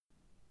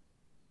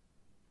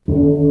May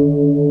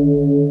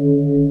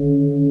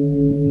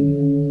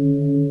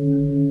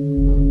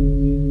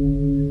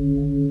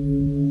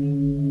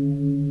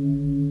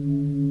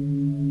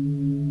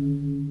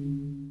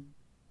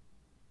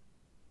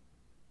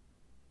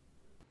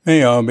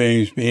all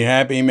beings be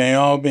happy. May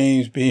all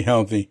beings be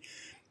healthy.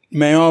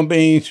 May all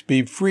beings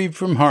be free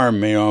from harm.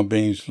 May all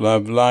beings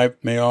love life.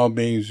 May all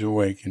beings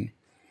awaken.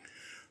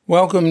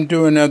 Welcome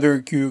to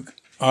another Cuke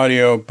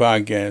Audio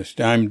podcast.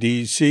 I'm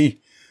DC,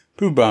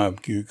 Pooh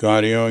Bob, Cuke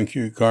Audio and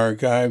Cuke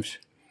Archives.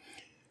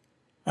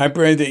 I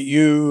pray that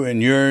you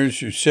and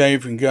yours are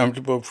safe and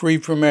comfortable, free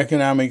from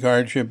economic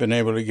hardship, and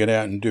able to get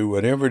out and do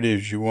whatever it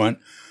is you want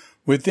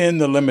within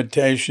the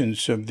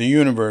limitations of the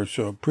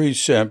universal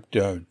precept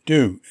of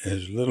do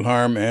as little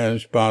harm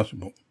as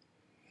possible.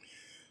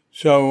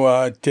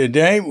 So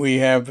today we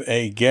have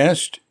a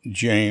guest,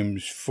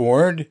 James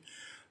Ford,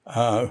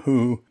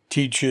 who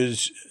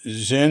teaches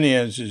Zen. He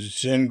has a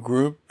Zen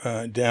group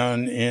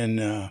down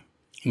in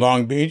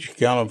Long Beach,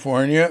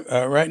 California.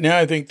 Right now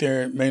I think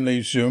they're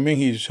mainly Zooming.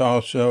 He's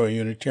also a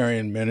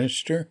Unitarian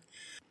minister.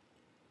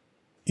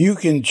 You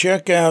can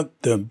check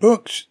out the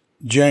books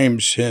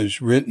James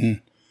has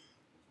written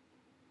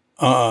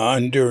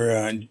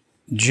under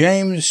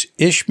James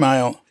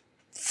Ishmael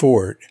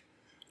Ford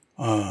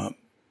on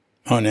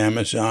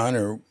Amazon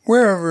or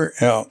wherever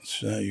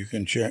else you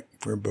can check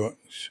for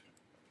books.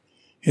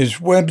 His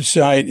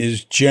website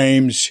is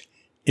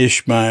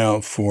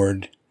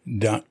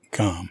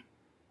jamesishmaelford.com.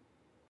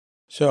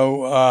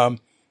 So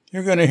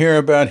you're going to hear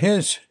about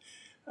his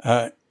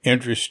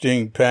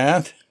interesting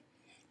path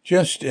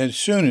just as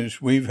soon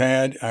as we've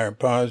had our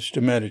pause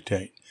to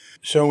meditate.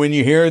 So when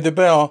you hear the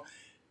bell,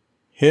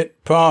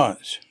 hit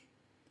pause,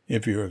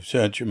 if you're of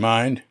such a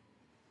mind,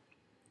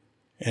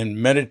 and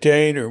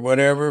meditate or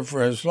whatever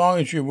for as long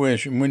as you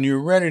wish. And when you're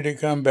ready to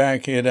come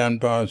back, hit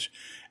unpause,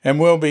 and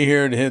we'll be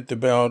here to hit the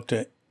bell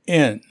to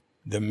end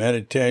the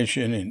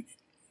meditation and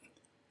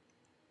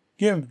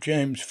give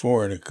James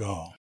Ford a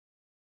call.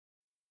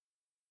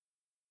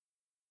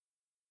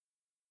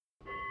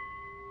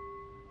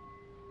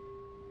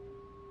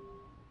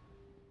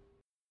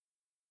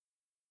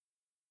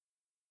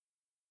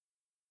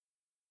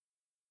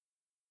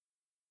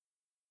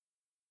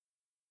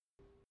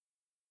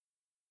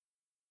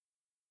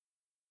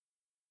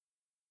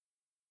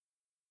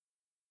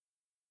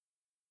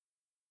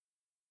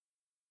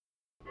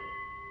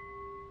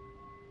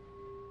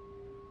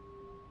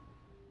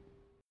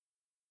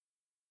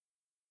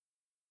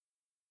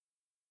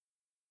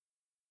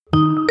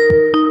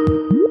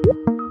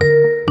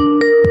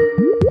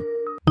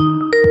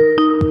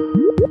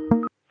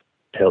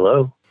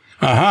 Hello.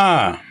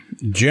 Aha,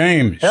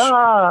 James.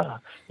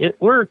 It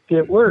worked.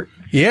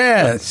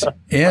 Yes,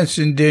 yes,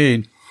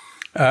 indeed.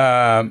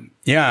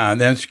 Yeah,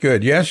 that's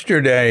good.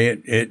 Yesterday,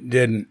 it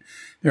didn't.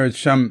 There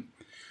was I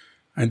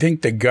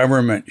think the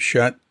government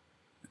shut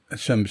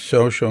some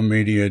social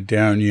media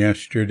down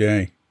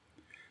yesterday,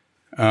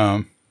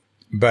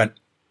 but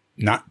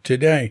not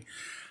today.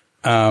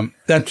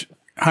 That's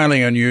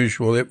highly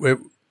unusual. It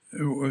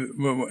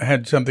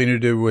had something to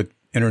do with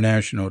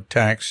international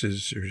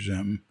taxes or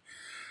something.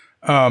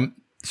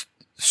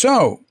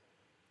 So,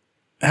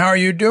 how are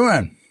you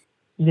doing?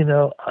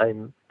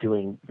 I'm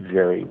doing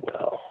very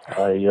well.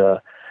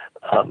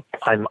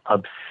 I'm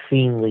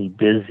obscenely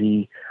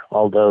busy,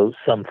 although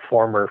some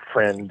former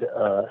friend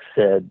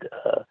said,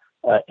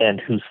 and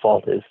whose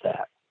fault is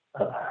that?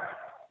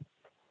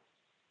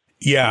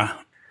 Yeah,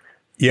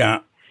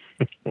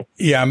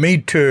 me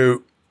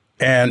too,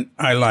 and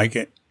I like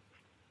it.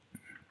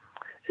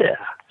 Yeah,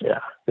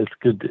 it's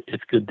good.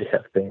 It's good to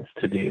have things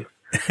to do.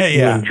 Yeah.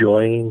 You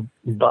enjoying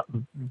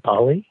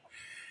Bali?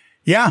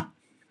 Yeah.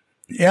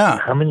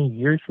 How many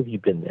years have you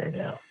been there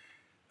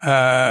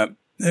now?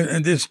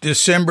 This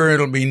December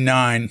it'll be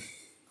 9.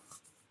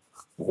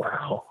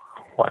 Wow.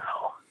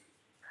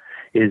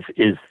 Is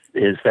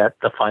that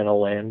the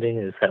final landing?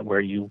 Is that where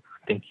you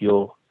think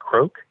you'll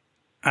croak?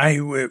 I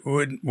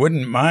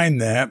wouldn't mind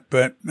that,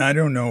 but I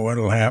don't know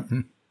what'll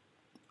happen.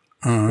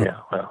 Yeah,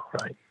 well,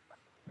 right.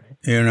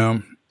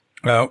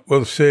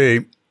 We'll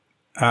see.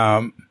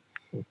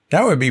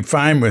 That would be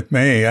fine with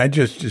me. I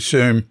just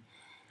assume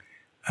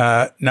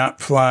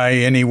not fly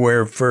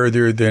anywhere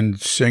further than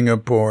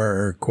Singapore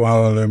or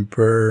Kuala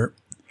Lumpur,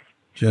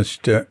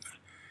 just to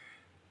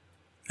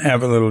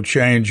have a little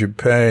change of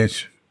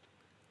pace.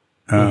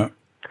 Living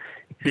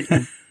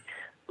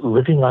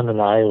on an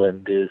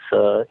island is,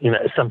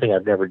 something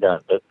I've never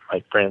done, but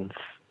my friends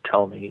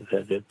tell me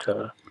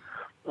that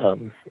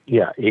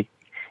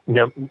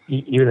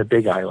even a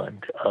big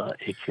island,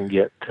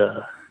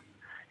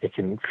 it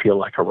can feel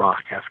like a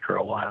rock after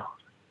a while.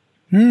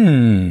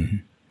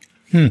 And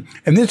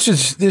this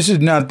is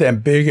not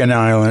that big an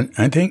island.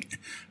 I think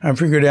I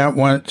figured out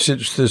once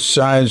it's the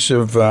size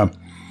of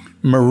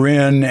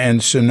Marin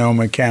and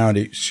Sonoma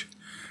counties,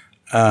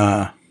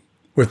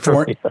 with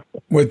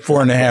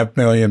 4.5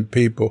 million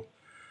people.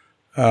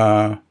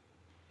 And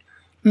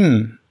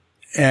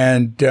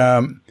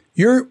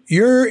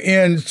you're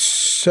in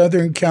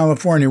Southern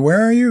California.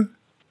 Where are you?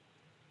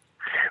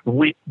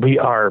 We're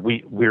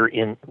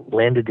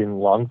landed in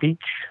Long Beach,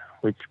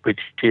 which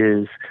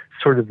is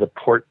sort of the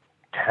port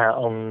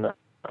town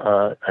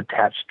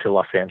attached to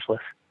Los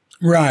Angeles.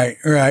 Right.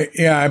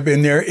 Yeah, I've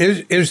been there.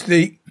 Is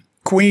the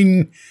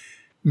Queen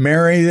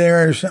Mary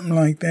there or something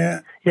like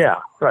that? Yeah,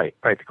 right.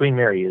 The Queen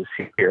Mary is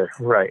here.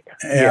 Right.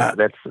 Yeah,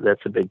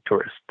 that's a big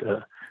tourist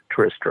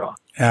draw.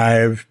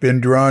 I've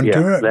been drawn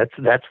to it.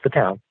 That's the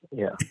town.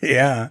 Yeah.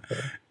 Yeah.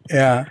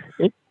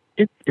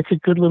 It's a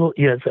good little.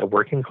 It's a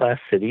working class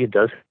city. It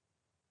does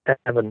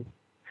have a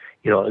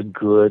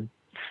good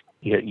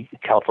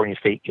California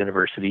State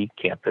University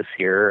campus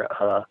here.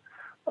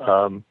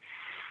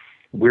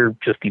 We're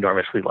just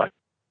enormously lucky.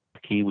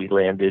 We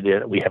landed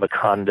in. We have a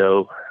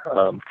condo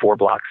 4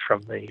 blocks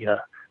from the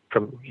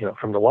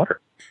water.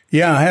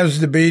 Yeah, how's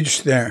the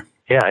beach there?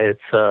 Yeah,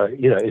 it's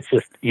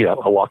just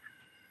a walk.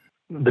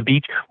 The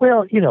beach.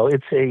 Well,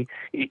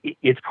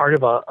 it's part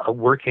of a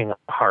working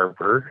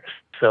harbor,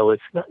 so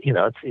it's not.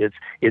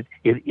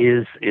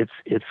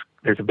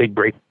 There's a big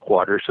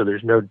breakwater, so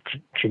there's no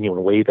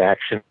genuine wave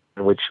action,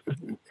 which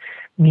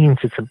means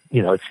it's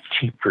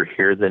cheaper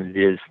here than it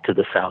is to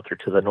the south or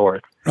to the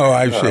north. Oh,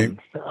 I see.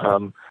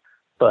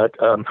 But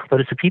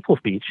it's a people's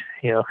beach.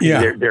 Yeah.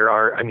 There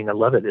are. I mean, I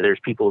love it. There's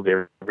people of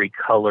every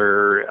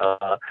color,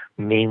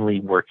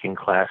 mainly working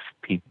class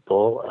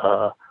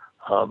people.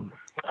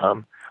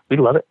 We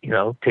love it.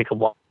 Take a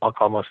walk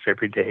almost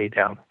every day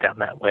down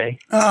that way.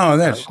 Oh,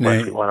 that's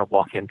neat. We want to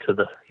walk into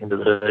the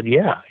hood.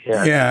 Yeah.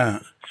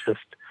 It's just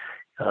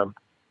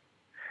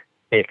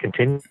may it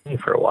continue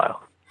for a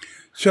while.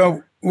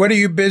 So, what are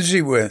you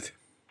busy with?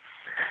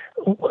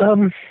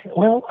 Well,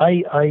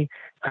 I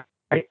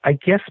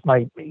guess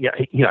I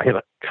have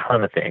a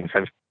ton of things.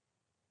 I'm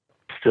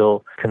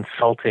still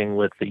consulting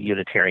with the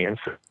Unitarians.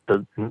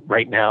 So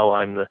right now,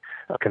 I'm the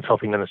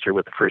consulting minister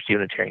with the First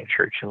Unitarian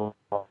Church in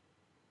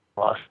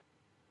Los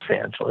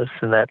Angeles,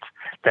 and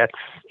that's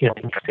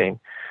interesting.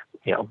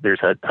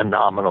 There's a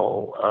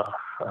nominal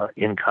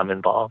income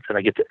involved, and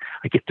I get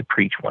to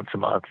preach once a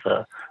month.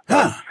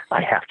 I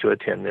have to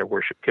attend their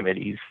worship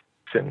committees,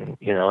 and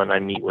I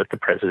meet with the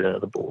president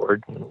of the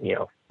board, and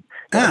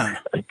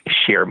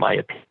share my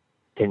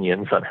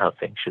opinions on how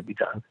things should be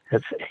done.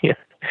 It's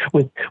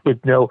with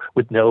no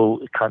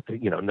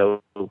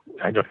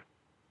I don't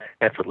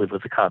have to live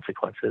with the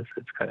consequences.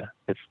 It's kind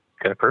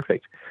of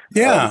perfect.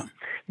 Yeah.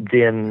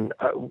 Then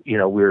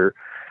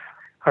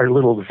our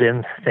little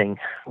Zen thing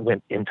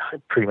went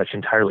pretty much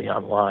entirely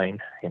online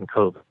in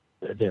COVID,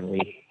 and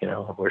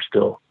we're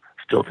still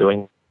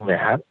doing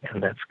that,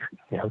 and that's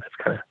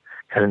kind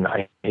of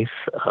nice.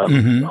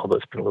 Although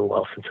it's been a little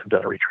while since I've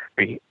done a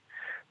retreat.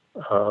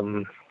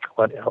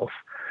 What else?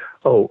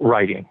 Oh,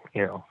 writing.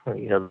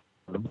 The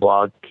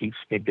blog keeps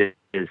me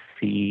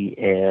busy,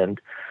 and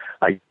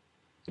I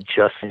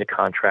just signed a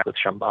contract with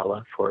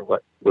Shambhala for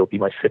what will be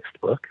my 6th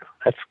book.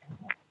 That's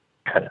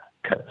kind of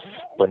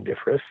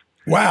splendiferous.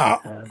 Wow.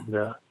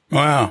 And,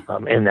 wow.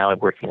 And now I'm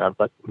working on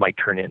what might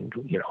turn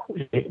into,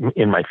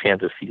 in my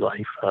fantasy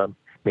life,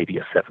 maybe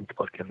a 7th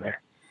book in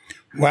there.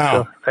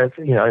 Wow. So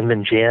and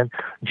then Jan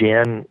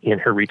in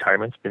her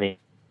retirement's been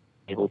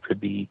able to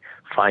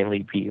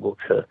finally be able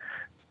to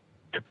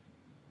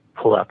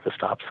pull out the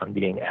stops on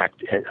being a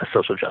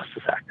social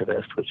justice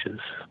activist, which is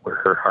where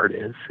her heart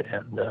is,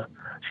 and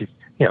she's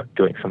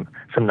doing some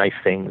nice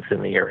things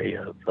in the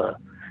area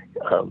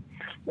of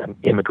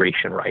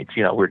immigration rights.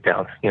 We're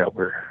down,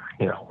 we're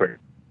in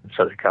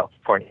Southern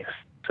California,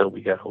 so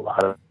we got a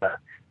lot of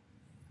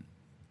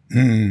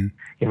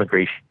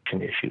immigration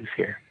issues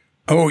here.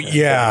 Oh,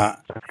 yeah.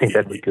 I think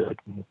that'd be good.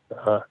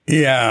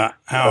 Yeah.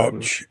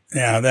 Ouch.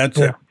 That's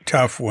a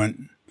tough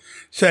one.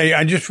 Say,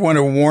 I just want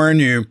to warn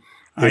you,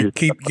 I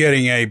keep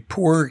getting a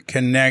poor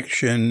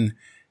connection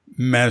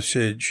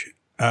message.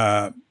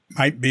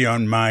 Might be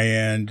on my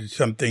end,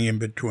 something in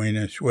between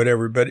us,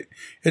 whatever, but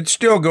it's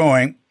still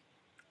going,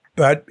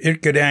 but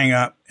it could hang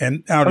up,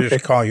 and I'll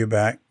just call you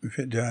back if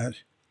it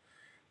does.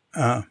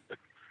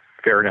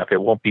 Fair enough.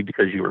 It won't be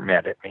because you were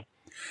mad at me.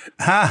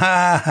 Ha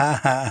ha ha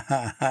ha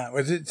ha ha.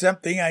 Was it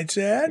something I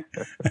said?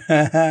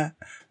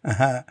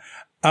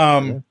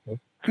 Often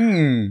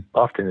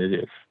it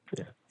is.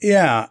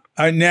 Yeah.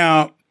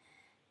 Now,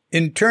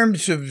 in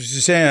terms of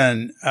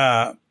Zen,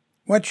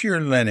 what's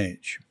your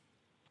lineage?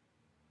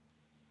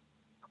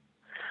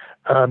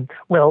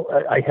 Well,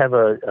 I have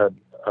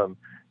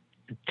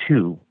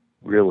two,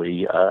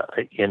 really.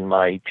 In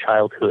my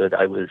childhood,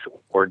 I was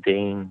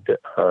ordained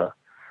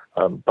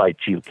by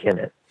Jiu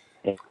Kinnett,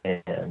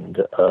 and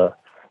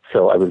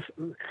so I was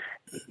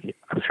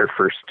her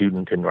first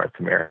student in North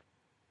America.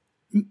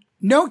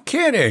 No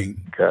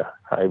kidding.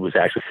 I was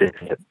actually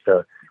sitting at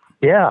I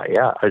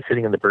was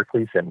sitting in the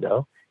Berkeley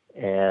Zendo,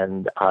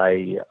 and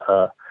I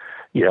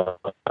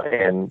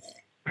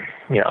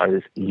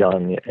was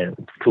young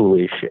and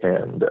foolish,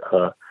 and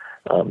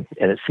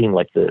it seemed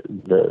like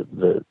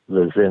the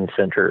Zen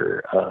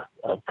Center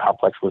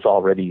complex was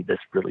already this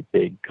really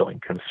big going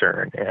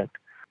concern. And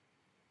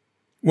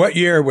what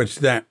year was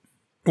that?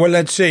 Well,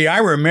 let's see. I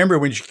remember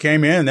when she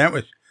came in. That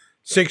was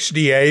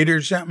 68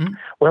 or something?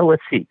 Well,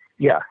 let's see.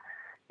 Yeah,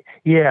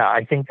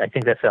 I think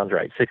that sounds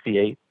right.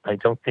 68. I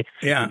don't think.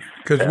 Yeah,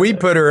 because we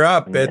put her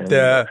up at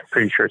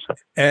pretty sure so.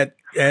 At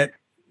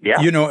Yeah.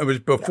 You know, it was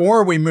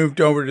before we moved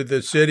over to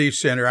the city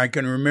center. I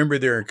can remember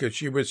there because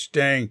she was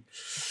staying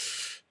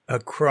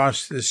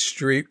across the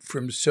street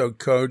from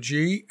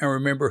Sokoji. I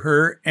remember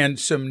her and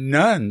some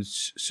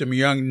nuns, some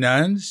young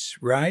nuns,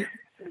 right?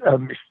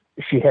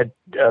 She had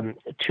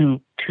two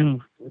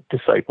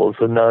disciples,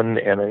 a nun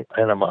and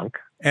a monk.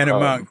 And a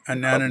monk, a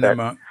nun and a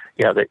monk.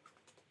 That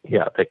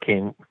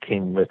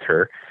came with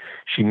her.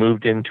 She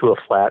moved into a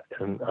flat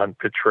on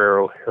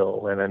Potrero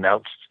Hill and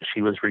announced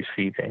she was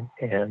receiving.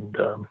 And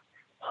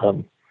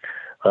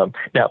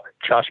now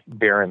Josh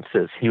Barron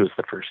says he was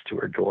the first to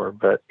her door,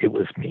 but it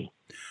was me.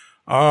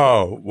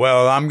 Oh,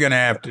 well, I'm going to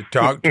have to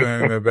talk to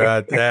him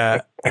about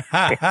that.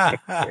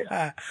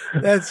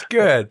 That's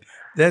good.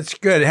 That's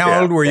good.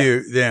 How old were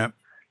you then?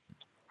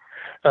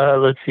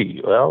 Let's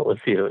see. Well, it was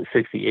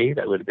 68.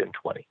 I would have been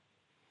 20.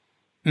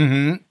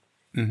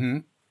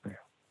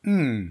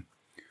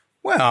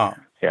 Well.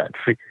 Yeah,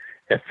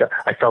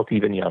 I felt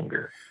even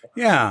younger.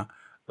 Yeah.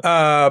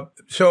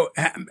 So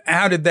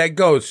how did that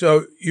go?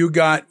 So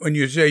when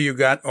you say you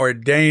got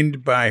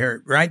ordained by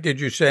her, right? Did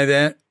you say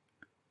that?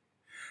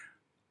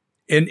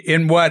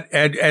 In what,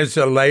 as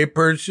a lay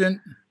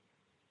person?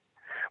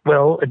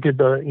 Well, I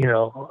did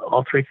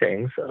all three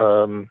things.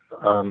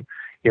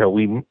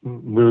 We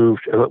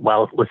moved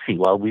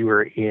while we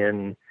were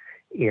in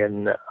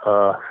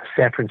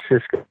San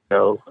Francisco,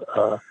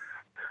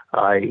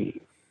 I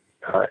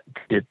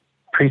did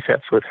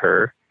precepts with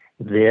her.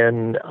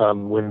 Then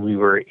when we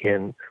were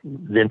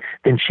then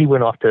she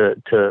went off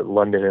to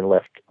London and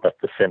left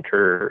the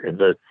center,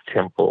 the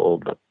temple,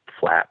 the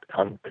flat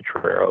on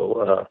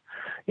Potrero,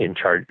 in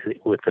charge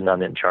with the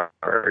nun in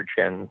charge,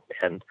 and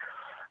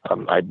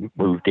I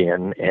moved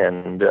in,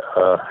 and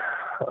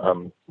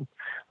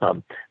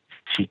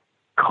she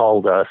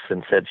called us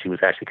and said she was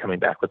actually coming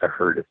back with a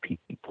herd of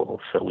people.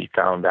 So we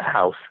found a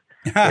house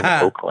in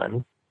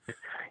Oakland,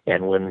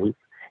 and when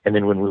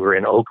we were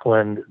in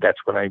Oakland, that's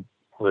when I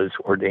was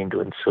ordained to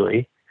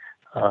Unsui,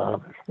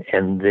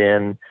 and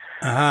then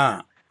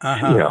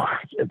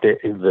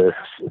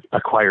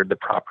acquired the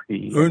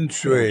property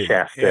Unsui, in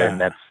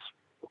Shasta,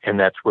 and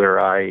that's where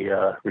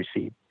I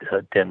received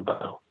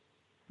Denbo.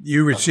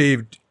 You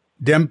received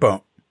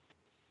Denbo.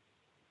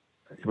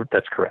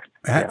 That's correct.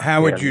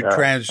 How would you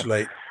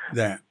translate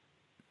that?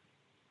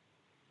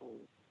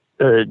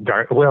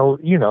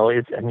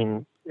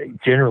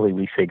 Generally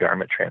we say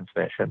garment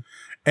transmission.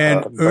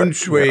 And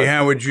Unsui,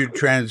 how would you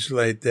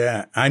translate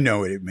that? I know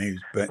what it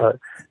means, but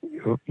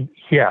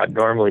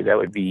normally that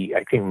would be.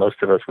 I think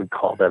most of us would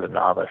call that a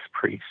novice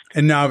priest.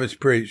 A novice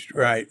priest,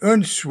 right?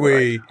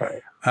 Unsui.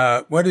 Right.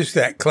 What is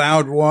that?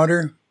 Cloud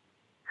water?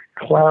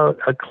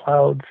 A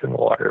clouds and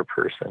water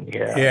person.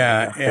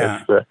 Yeah.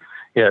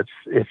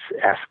 It's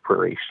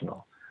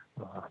aspirational.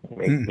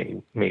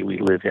 May we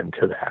live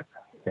into that.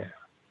 Yeah.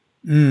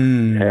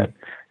 And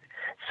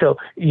so,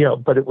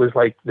 but it was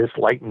like this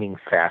lightning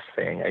fast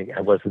thing.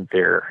 I wasn't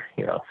there,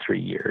 3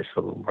 years, a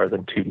little more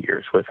than 2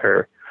 years with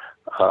her.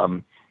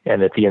 And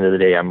at the end of the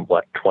day, I'm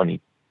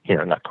 20,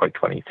 not quite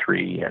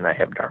 23, and I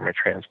have Dharma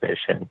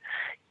transmission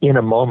in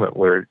a moment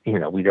where,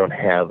 we don't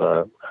have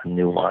a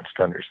nuanced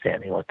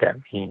understanding what that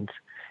means.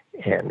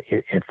 And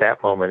at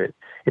that moment,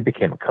 it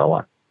became a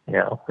koan.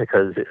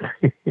 Because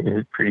it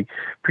was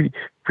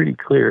pretty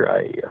clear,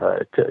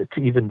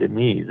 even to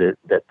me,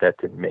 that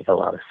didn't make a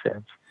lot of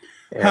sense,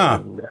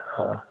 and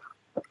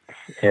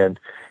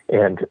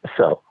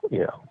so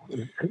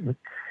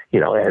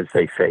as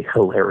they say,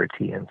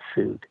 hilarity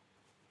ensued.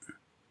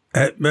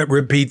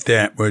 Repeat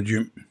that, would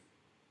you?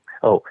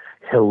 Oh,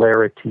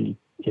 hilarity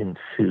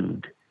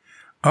ensued.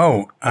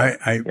 Oh,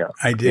 I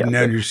didn't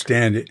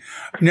understand it.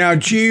 Now,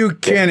 Jiu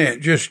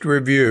Kennett, just to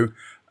review.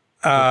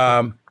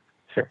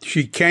 Sure.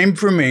 She came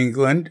from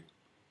England.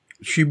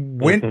 She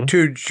went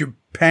to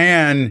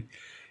Japan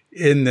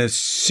in the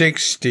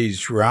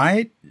 60s,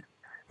 right?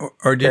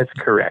 That's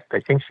correct.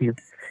 I think she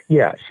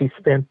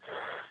spent,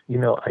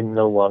 I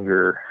no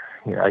longer,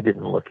 I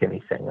didn't look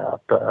anything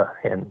up,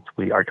 and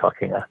we are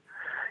talking,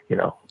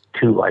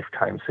 2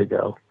 lifetimes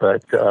ago.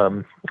 But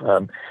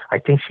I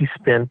think she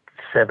spent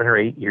 7 or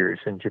 8 years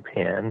in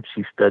Japan.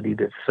 She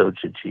studied at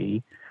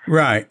Sojoji.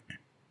 Right.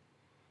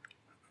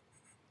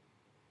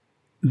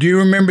 Do you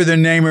remember the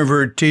name of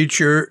her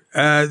teacher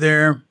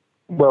there?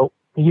 Well,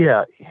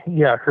 yeah.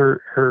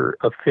 Her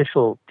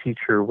official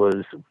teacher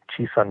was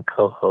Chisan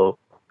Koho,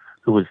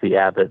 who was the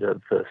abbot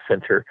of the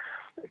center.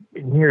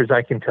 Near as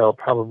I can tell,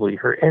 probably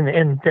her,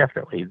 and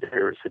definitely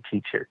there was a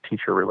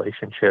teacher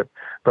relationship.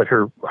 But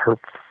her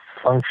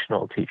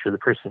functional teacher, the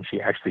person she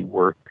actually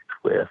worked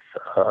with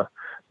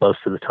most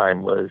of the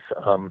time, was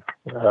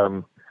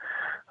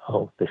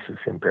this is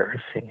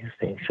embarrassing. His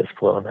name's just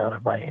flown out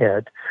of my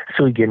head.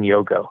 Suigen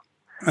Yogo.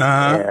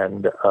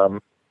 And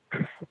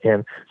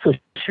so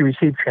she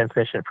received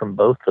transmission from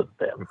both of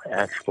them,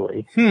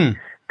 actually,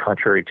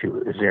 contrary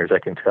to, as near as I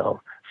can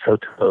tell,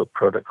 Soto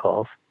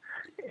protocols.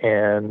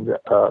 and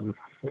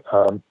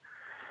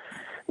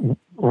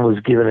was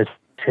given a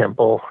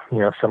temple,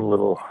 some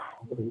little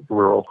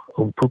rural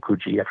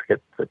Umpukuji, I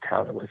forget the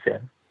town it was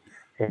in.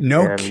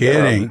 No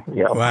kidding.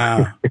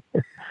 Wow.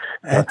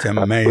 That's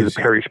amazing. Was a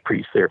parish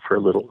priest there for a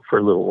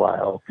little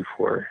while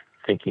before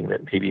thinking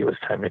that maybe it was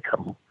time to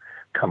come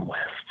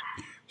west.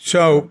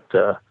 So,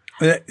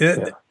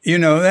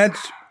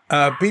 that's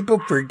people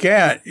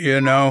forget.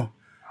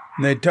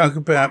 They talk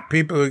about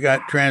people who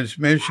got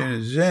transmission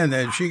in Zen,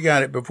 and she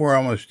got it before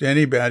almost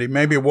anybody.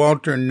 Maybe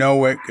Walter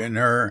Nowick and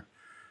her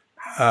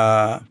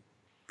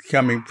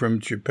coming from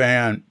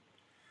Japan.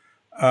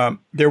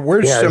 There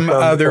were some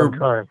other.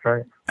 Time,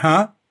 right?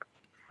 Huh?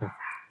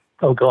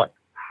 Oh, go on.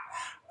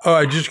 Oh,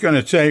 I was just going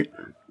to say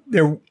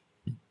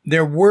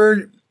there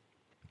were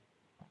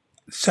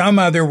some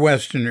other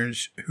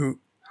Westerners who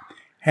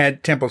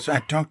had temples. I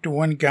talked to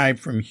one guy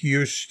from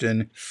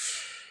Houston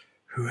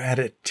who had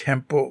a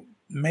temple,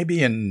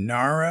 maybe in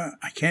Nara.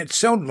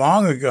 So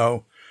long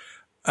ago.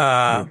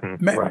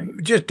 Right.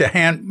 Just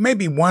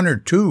maybe one or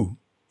two,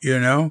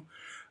 Yeah,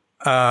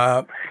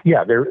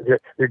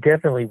 there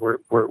definitely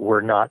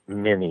were not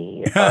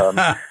many.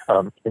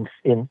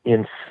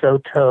 In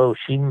Soto,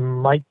 she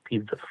might be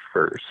the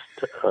first.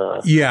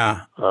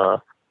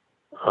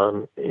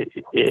 And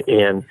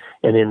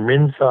in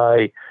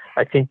Rinzai,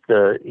 I think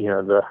the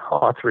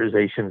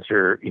authorizations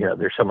are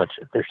they're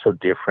so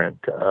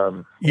different.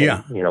 And,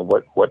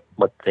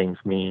 what things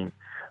mean.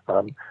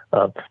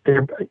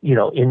 There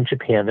in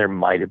Japan there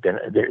might have been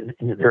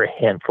there are a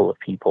handful of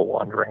people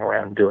wandering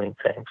around doing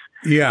things.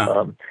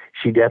 Yeah.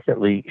 She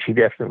definitely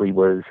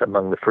was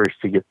among the first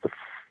to get the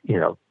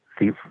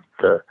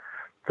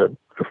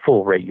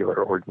full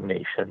regular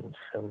ordinations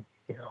and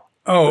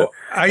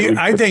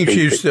I think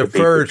she's the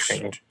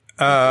first.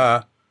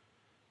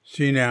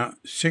 See now,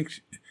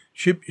 six.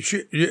 She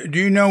do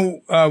you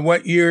know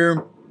what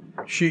year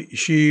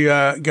she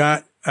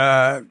got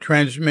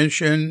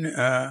transmission?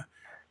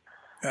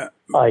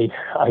 I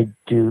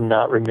do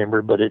not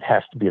remember, but it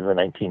has to be in the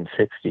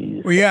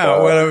 1960s.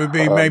 Well, it would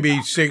be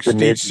maybe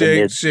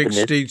 66,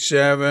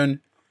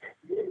 67.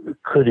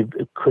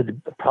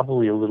 Could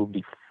probably a little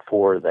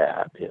before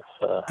that. If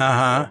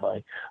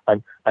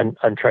I'm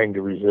trying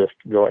to resist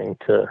going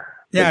to.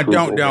 Yeah,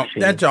 don't. Machine.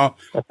 That's all.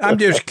 I'm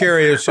just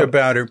curious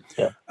about her.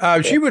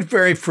 She was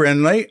very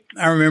friendly.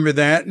 I remember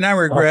that, and I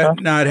regret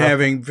not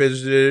having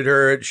visited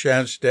her at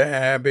Shasta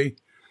Abbey.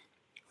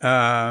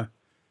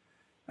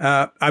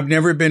 I've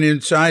never been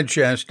inside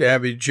Shasta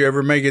Abbey. Did you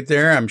ever make it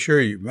there? I'm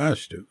sure you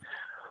must have.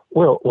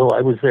 Well,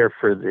 I was there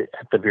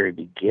at the very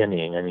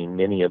beginning. I mean,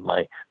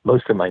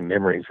 most of my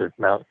memories of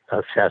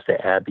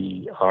Shasta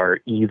Abbey are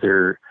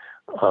either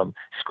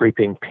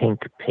scraping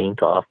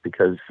paint off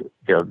because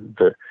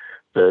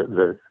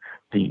the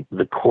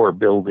core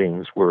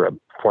buildings were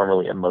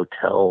formerly a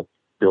motel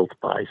built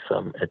by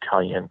some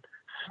Italian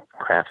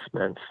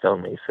craftsmen,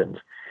 stonemasons,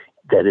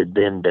 that had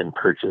then been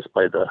purchased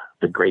by the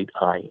great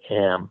I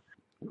Am.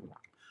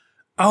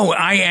 Oh,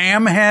 I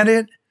Am had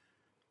it?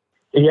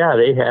 Yeah,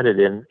 they had it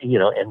in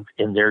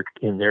their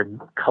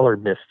color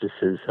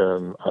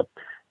mysticism.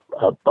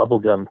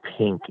 Bubblegum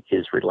pink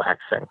is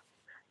relaxing.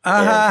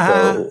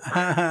 So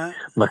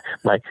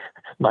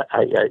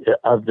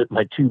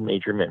my two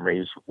major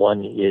memories,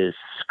 one is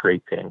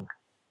scraping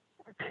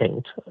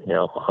paint,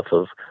 off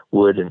of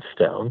wood and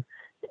stone,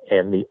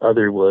 and the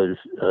other was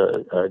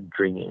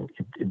digging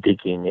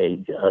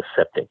a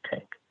septic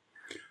tank.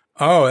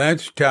 Oh,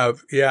 that's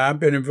tough. Yeah, I've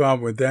been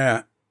involved with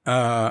that.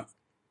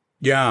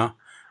 Yeah.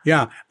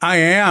 I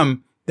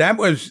Am.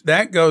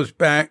 That goes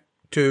back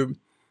to,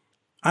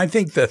 I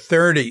think, the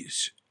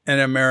 30s in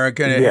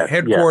America,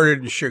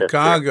 headquartered in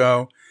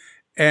Chicago,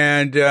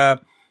 and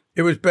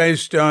it was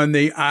based on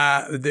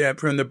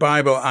from the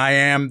Bible, I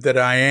am that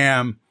I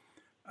am.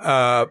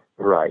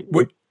 Right.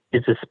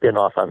 It's a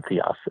spin-off on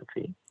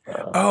Theosophy.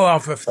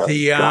 Off of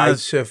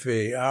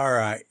Theosophy. All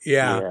right.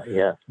 Yeah.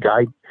 Yeah.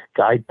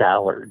 Guy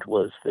Ballard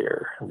was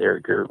their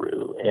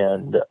guru,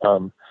 and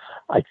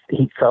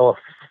he fell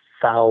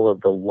foul of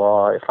the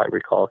law, if I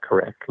recall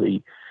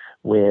correctly,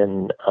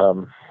 when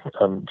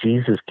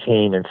Jesus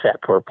came and sat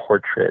for a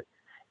portrait,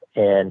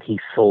 and he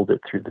sold it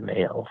through the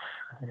mails,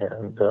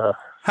 and that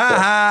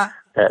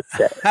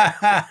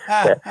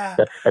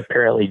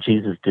apparently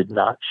Jesus did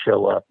not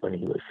show up when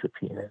he was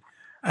subpoenaed.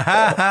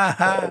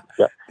 That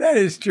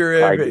is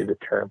terrific. I do the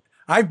term.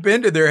 I've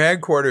been to their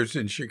headquarters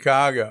in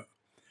Chicago.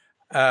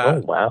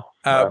 Wow.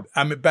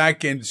 I'm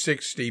back in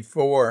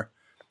 1964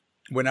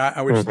 when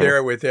I was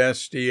there with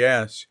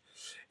SDS.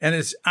 And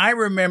as I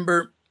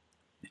remember,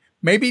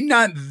 maybe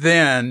not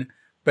then,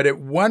 but at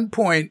one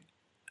point,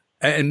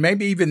 and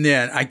maybe even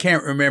then, I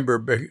can't remember,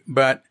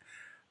 but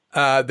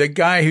the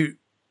guy who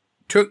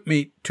took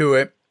me to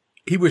it,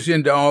 he was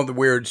into all the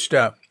weird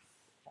stuff.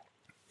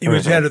 He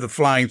was head of the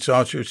Flying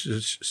Saucer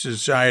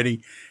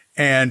Society,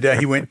 and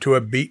he went to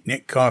a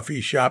beatnik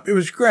coffee shop. It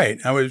was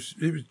great.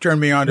 It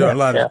turned me on to a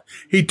lot of.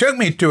 He took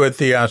me to a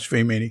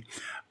Theosophy meeting,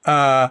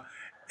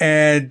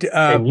 and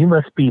you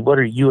must be. What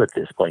are you at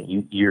this point?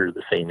 You're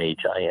the same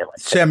age I am.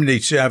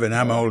 77.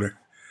 I'm older.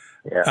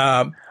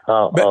 Yeah.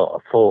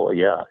 Full.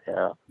 Yeah.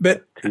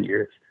 But 2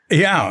 years.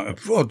 Yeah,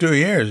 full 2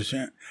 years.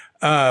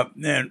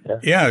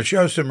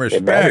 Show some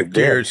respect to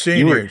your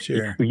seniors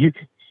here.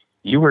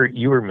 You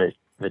were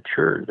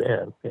mature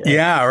then.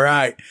 Yeah,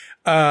 right.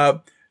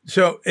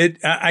 So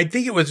I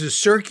think it was a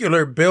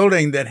circular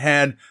building that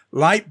had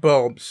light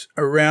bulbs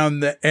around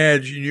the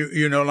edge,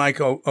 like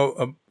a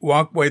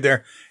walkway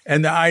there.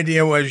 And the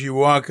idea was you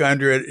walk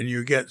under it and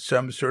you get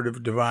some sort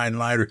of divine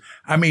light.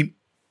 I mean,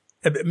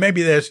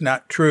 maybe that's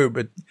not true,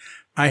 but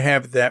I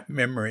have that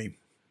memory.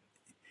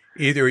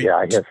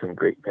 I have some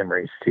great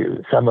memories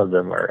too. Some of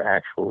them are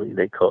actually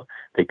they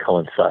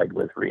coincide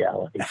with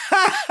reality.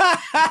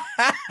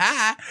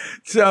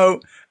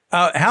 So,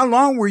 how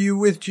long were you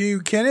with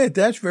G.U. Kennett?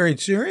 That's very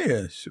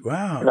serious.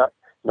 Wow.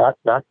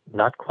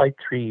 Not quite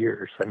 3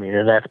 years. I mean,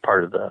 and that's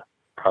part of the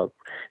problem.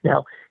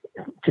 Now,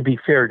 to be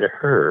fair to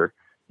her,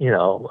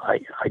 I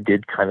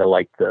did kind of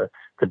like the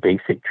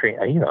basic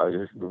training. I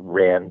just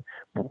ran.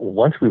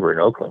 Once we were in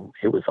Oakland,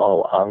 it was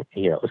all on.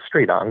 It was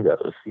straight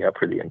ongos.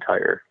 For the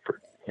entire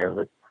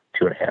the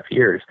 2.5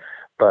 years.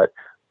 But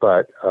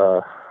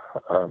I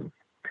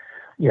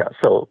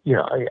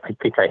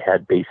think I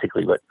had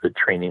basically what the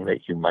training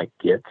that you might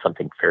get,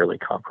 something fairly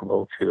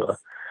comparable to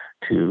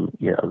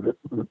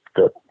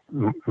the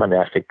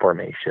monastic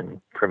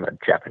formation from a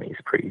Japanese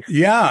priest.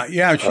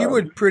 Yeah. She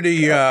was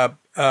pretty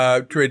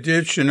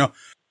traditional.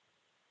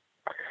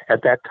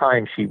 At that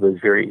time, she was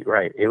very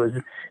right. It was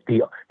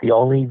the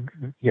only,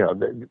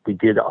 we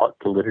did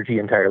the liturgy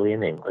entirely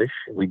in English.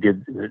 We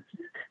did the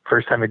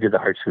first time I did the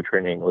Heart Sutra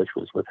in English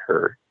was with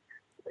her,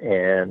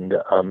 and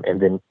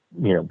then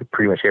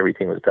pretty much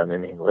everything was done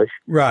in English,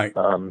 right?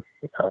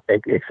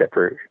 Except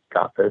for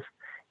Gathas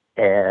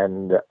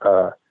and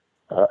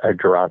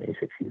Dharanis,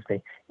 excuse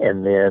me,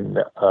 and then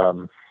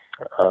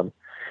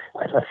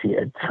let's see.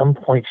 At some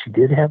point, she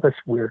did have us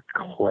wear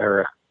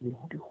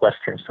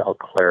Western style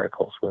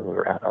clericals when we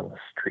were out on the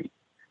street.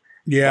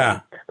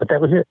 Yeah, but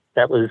that was it.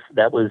 That was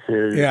that was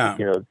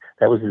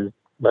as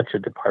much a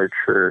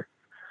departure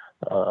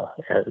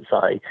as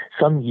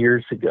some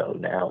years ago.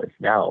 It's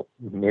now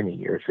many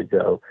years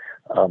ago.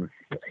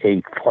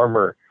 A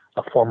former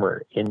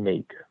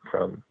inmate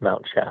from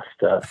Mount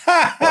Shasta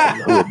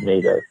who had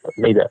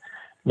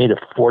made a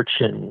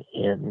fortune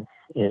in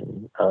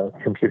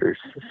computer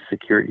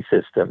security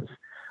systems.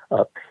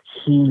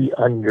 He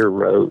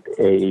underwrote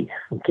a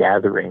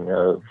gathering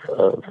of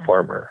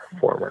former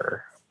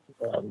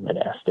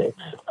monastics.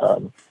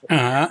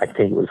 I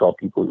think it was all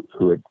people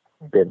who had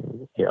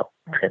been,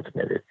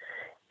 transmitted.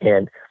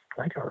 And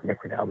I don't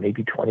remember now.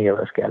 Maybe 20 of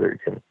us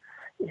gathered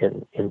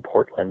in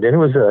Portland, and it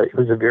was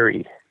a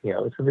very,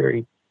 it's a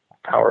very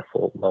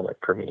powerful moment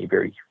for me.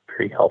 Very,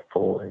 very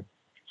helpful and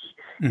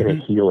in a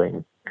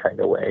healing kind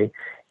of way.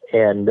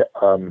 And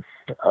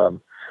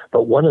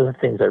but one of the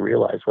things I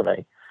realized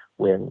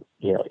when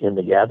in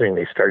the gathering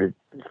they started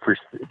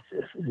first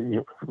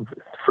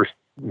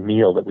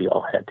meal that we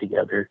all had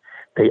together,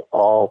 they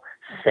all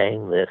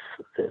sang this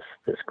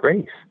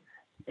grace,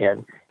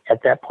 and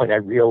at that point I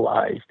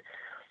realized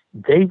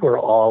they were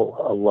all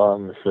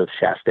alums of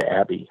Shasta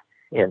Abbey,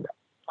 and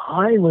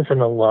I was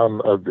an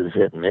alum of the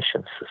Zen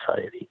Mission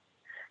Society,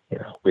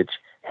 which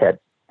had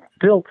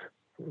built,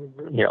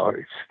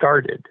 or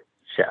started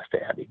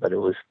Shasta Abbey, but it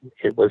was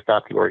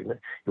not the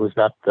it was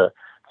not the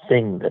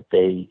thing that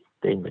they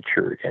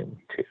matured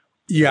into.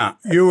 Yeah,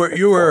 you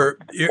were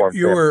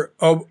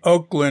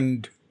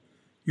Oakland.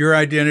 Your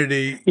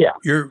identity,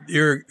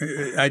 your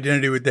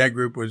identity with that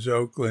group was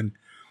Oakland.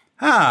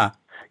 Yeah,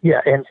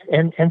 and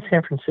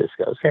San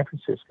Francisco.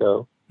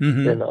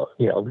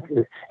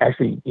 Mm-hmm.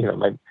 Actually,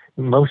 my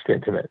most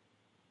intimate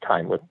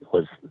time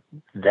was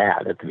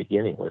that at the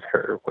beginning with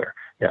her, where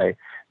I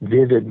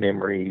vivid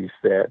memories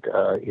that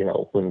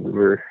when we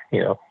were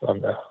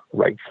on the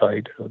right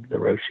side of the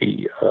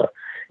Roshi,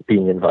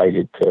 being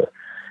invited to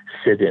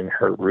sit in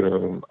her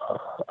room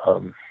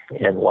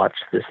and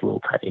watch this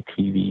little tiny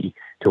TV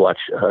to watch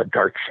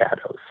Dark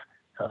Shadows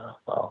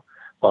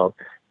while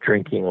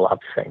drinking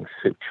Lapsang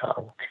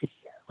Souchong tea,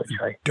 which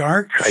I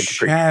tried to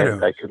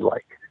pretend I could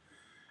like.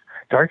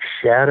 Dark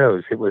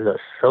Shadows. It was a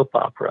soap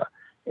opera,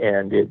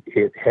 and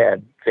it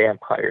had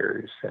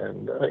vampires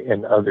and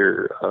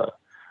other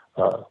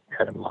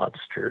kind of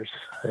monsters.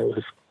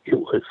 It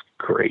was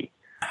great.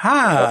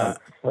 I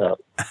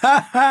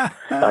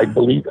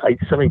believe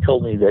somebody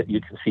told me that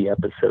you can see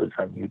episodes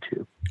on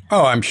YouTube.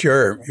 Oh, I'm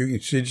sure you can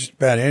see just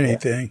about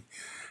anything.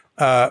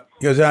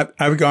 Because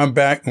I've gone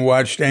back and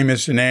watched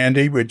Amos and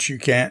Andy, which you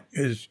can't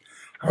is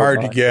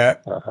hard to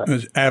get. It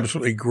was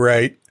absolutely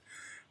great,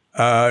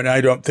 and I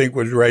don't think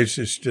was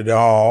racist at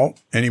all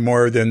any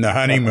more than the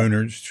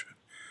Honeymooners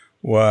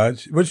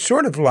was. It was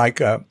sort of like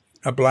a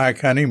Black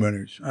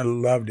Honeymooners. I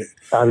loved it.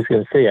 I was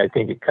going to say I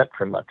think it cut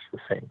from much the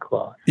same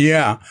cloth.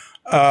 Yeah.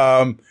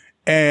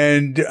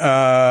 And the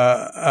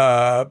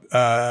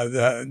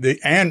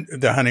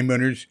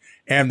Honeymooners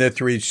and the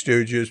Three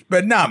Stooges,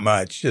 but not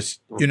much.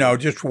 Just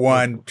just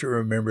one to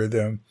remember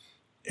them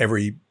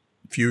every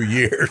few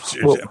years.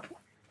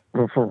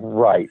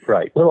 Right.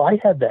 Well, I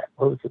had that.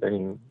 What was it? I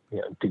mean,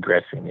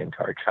 digressing into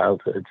our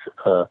childhoods.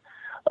 I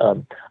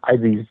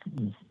these,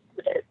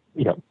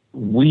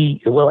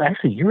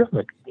 actually, you're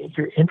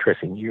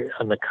interesting. You're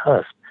on the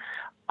cusp.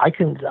 I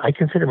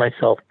consider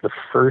myself the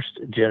first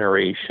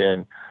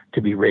generation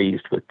to be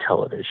raised with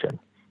television,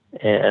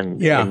 and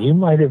you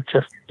might have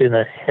just been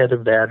ahead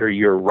of that, or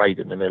you're right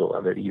in the middle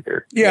of it.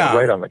 Either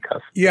right on the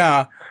cusp.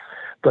 Yeah.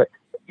 But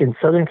in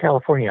Southern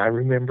California, I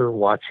remember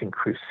watching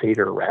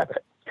Crusader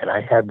Rabbit, and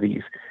I had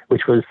these,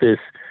 which was this.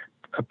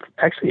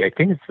 Actually, I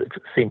think it's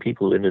the same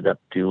people who ended up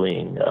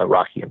doing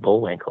Rocky and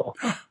Bullwinkle.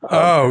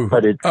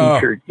 But it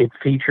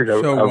featured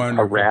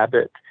a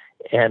rabbit,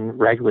 and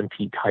Raglan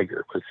T.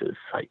 Tiger was his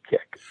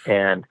sidekick,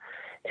 and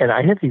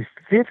I had these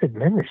vivid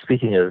memories.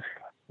 Speaking of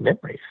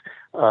memories,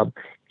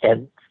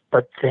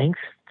 but thanks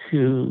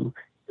to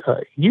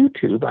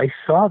YouTube, I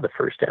saw the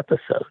first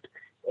episode,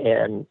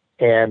 and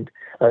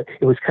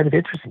it was kind of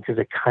interesting because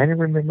I kind of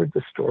remembered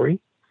the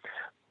story,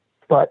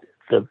 but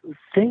the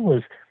thing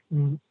was,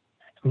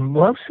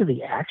 most of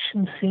the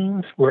action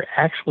scenes were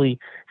actually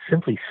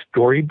simply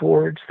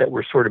storyboards that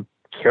were sort of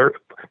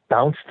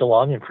bounced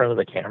along in front of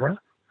the camera.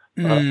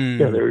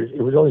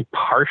 It was only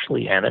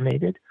partially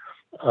animated,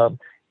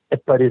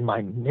 but in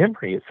my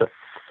memory, it's a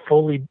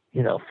fully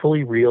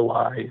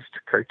realized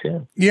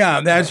cartoon. Yeah,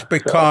 that's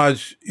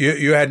because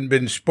you hadn't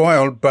been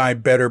spoiled by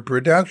better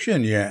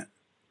production yet.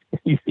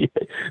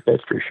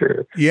 That's for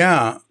sure.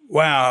 Yeah.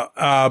 Wow.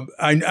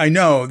 I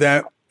know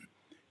that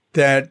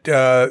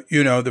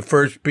the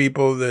first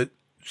people that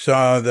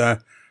saw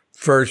the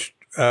first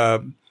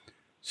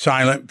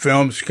silent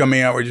films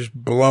coming out were just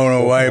blown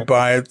away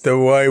by it, the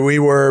way we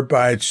were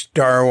by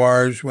Star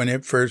Wars when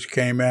it first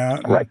came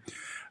out. Right.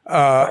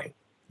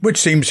 Which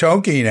seems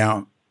hokey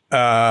now,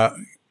 Yeah,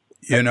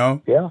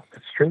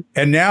 that's true.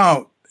 And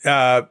now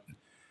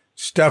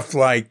stuff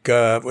like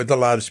with a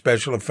lot of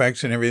special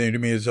effects and everything, to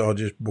me, is all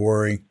just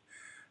boring.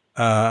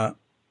 Well,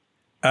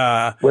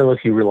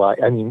 if you rely,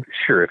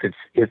 sure,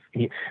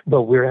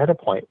 but we're at a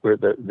point where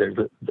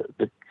if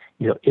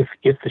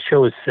the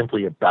show is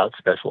simply about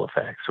special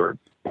effects or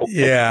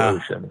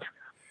explosions,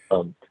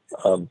 and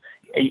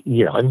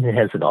it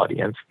has an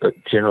audience, but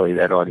generally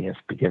that audience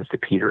begins to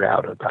peter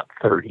out at about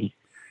 30.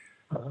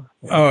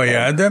 More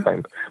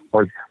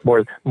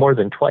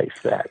than twice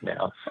that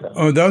now. So.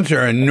 Oh, those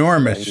are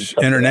enormous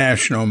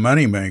international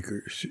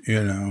moneymakers,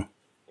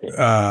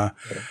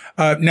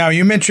 Now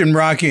you mentioned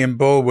Rocky and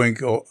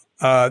Bullwinkle.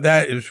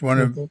 That is one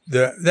of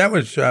that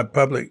was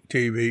public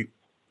TV,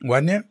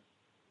 wasn't it?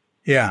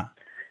 Yeah.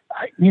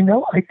 I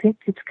think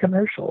it's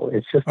commercial.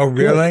 It's just. Oh,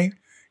 really? Good.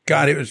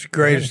 God, it was the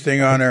greatest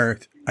thing on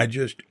earth. I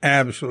just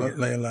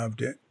absolutely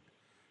loved it.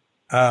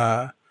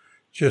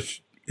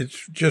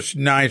 It's just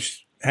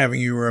nice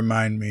having you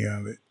remind me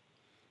of it.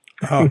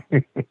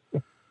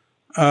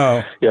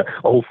 Oh. Yeah.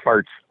 Old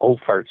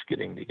farts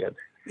getting together.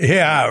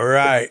 Yeah.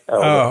 Right.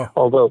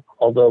 Although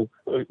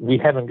we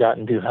haven't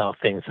gotten to how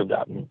things have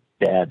gotten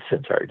bad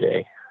since our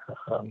day,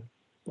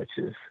 which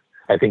is,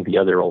 I think, the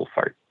other old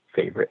fart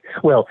favorite.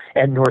 Well,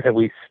 and nor have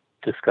we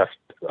discussed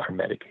our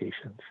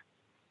medications.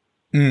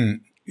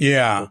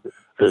 Yeah.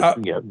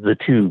 The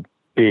two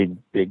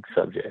big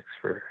subjects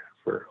for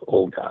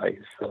old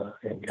guys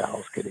and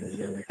gals getting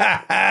together.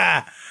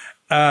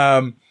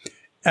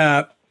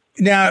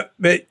 Now,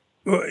 but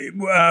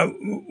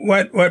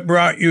what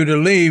brought you to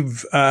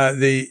leave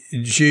the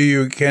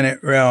G.U.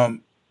 Kennett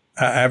realm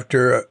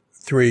after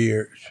 3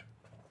 years?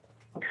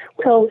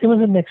 Well, it was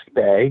a mixed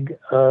bag.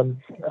 A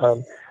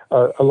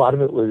lot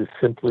of it was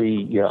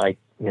simply,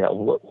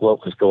 what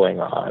was going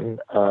on.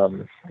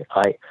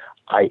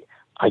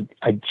 I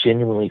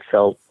genuinely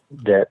felt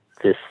that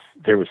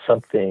there was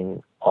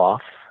something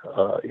off.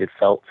 It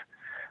felt,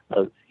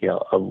 a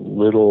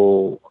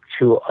little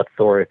too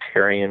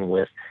authoritarian.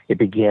 I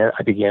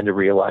began to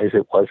realize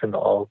it wasn't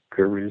all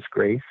Guru's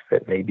grace.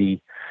 That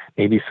maybe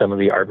some of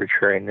the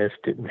arbitrariness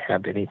didn't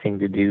have anything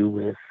to do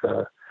with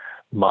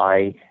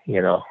my,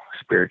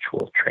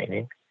 spiritual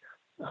training.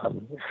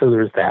 So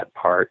there's that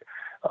part.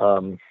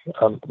 I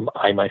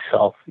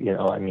myself,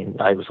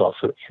 I was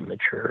also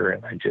immature,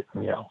 and I just,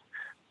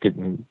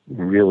 didn't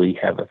really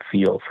have a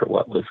feel for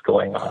what was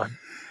going on.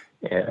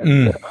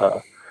 And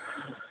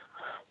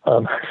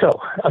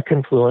so a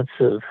confluence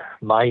of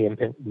my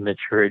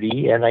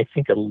immaturity and I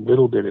think a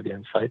little bit of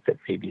insight that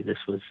maybe this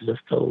was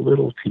just a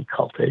little too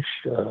cultish,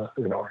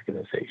 an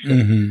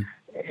organization,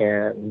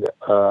 and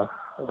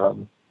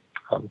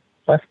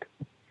left,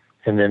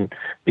 and then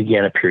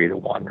began a period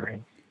of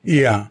wandering.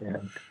 Yeah.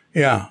 And,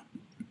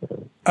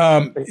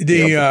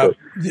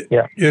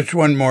 just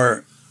one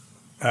more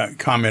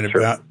comment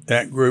about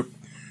that group.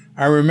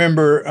 I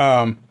remember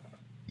I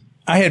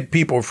had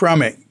people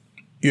from it,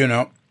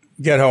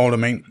 get hold of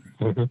me,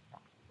 one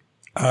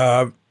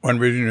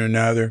reason or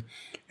another.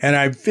 And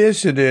I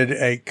visited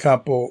a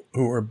couple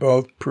who were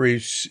both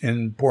priests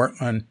in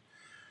Portland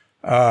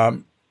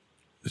on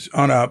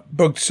a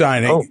book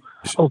signing.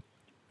 Oh,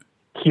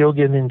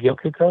 Kyogen and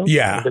Gyokiko?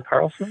 Yeah. The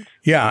Carlsons?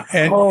 Yeah.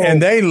 And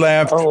they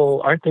left.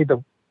 Oh, aren't they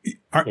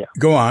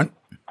Go on.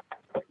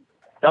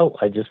 Oh,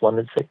 I just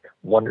wanted to say,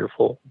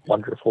 wonderful,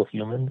 wonderful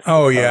humans.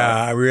 Oh yeah,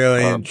 I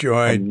really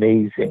enjoyed.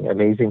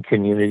 Amazing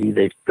community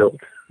they've built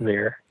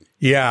there.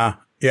 Yeah,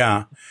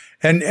 yeah,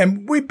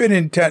 and we've been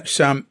in touch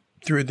some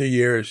through the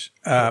years,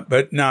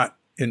 but not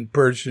in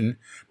person.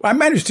 I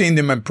might have seen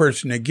them in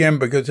person again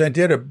because I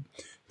did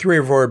 3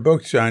 or 4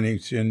 book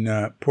signings in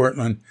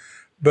Portland.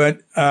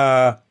 But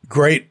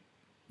great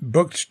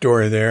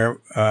bookstore there,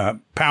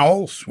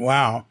 Powell's.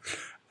 Wow.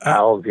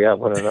 Powell's, yeah,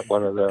 one of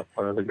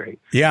the great.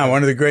 Yeah,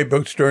 one of the great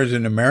bookstores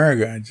in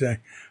America, I'd say.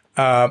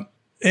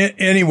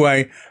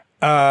 Anyway,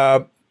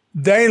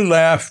 they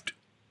left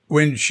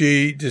when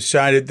she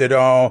decided that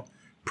all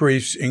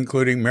priests,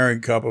 including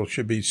married couples,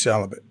 should be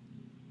celibate.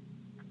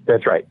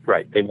 That's right.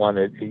 Right.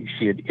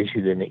 She had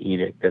issued an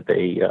edict that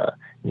they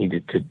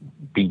needed to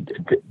be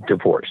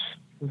divorced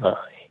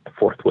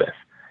forthwith,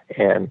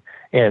 and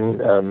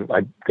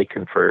they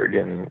conferred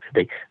and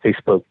they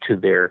spoke to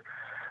their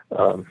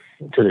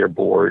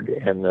board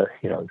and the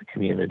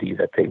community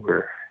that they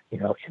were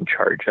in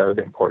charge of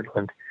in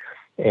Portland,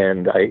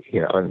 and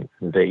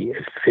they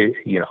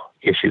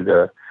issued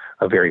a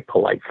very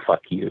polite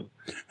 "fuck you."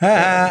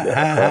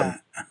 And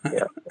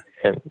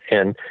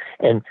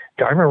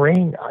Dharma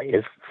Reign,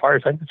 as far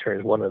as I'm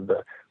concerned, is one of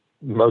the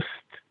most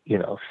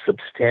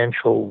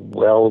substantial,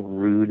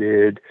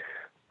 well-rooted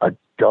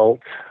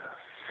adult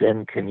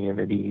Zen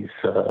communities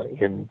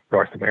in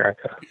North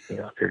America.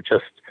 They're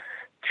just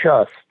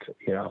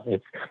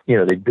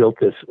they built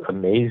this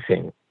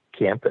amazing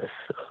campus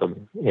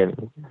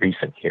in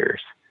recent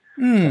years,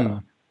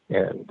 and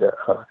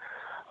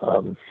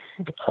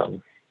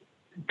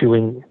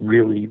doing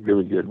really,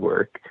 really good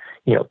work.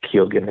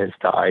 Kyogen has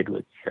died,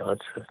 which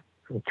it's a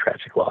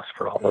tragic loss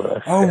for all of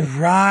us. Oh,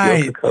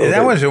 right.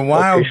 That was a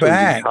while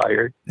back.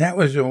 Retired. That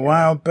was a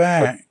while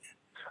back.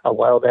 A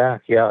while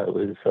back, yeah. It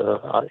was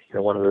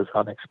one of those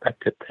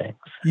unexpected things.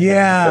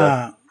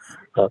 Yeah.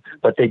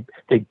 But they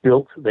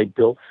built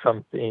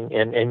something,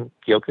 and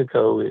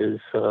Gyokiko is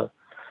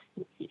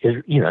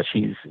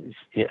she's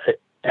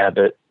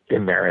abbot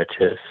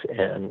emeritus,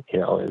 and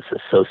is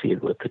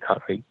associated with the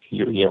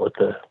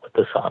with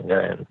the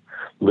sangha and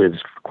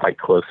lives quite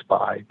close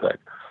by. But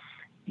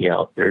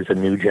there's a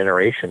new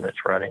generation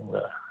that's running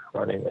the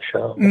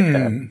show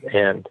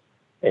and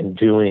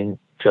doing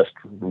just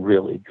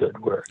really good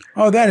work.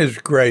 Oh, that is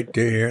great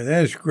to hear.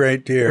 That is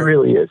great to hear. It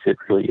really is. It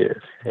really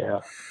is. Yeah.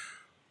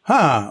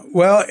 Huh.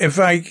 Well, if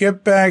I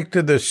get back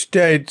to the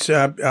States,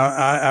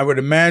 I would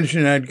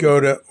imagine I'd go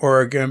to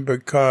Oregon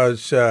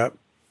because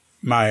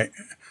my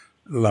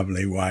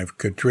lovely wife,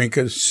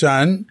 Katrinka's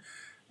son,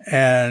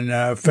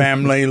 and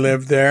family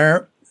live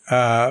there,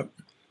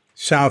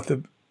 south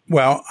of,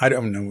 well, I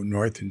don't know,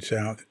 north and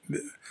south,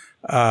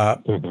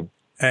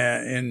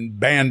 in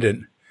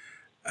Bandon,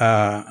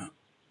 a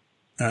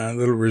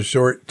little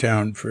resort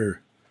town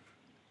for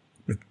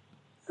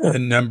a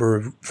number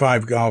of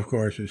 5 golf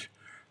courses.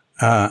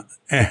 But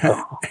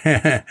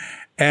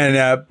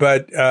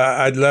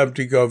I'd love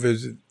to go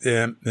visit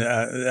them.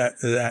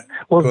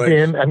 Well, place.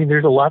 Zen, I mean,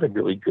 there's a lot of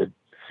really good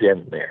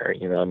Zen there.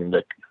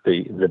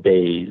 The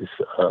bays.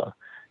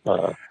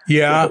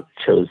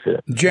 Chosen.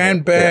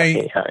 Jan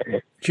Bay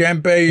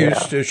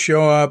used to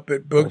show up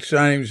at book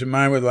signings of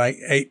mine with like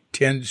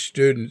 8-10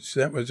 students.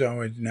 That was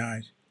always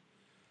nice.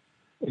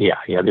 Yeah,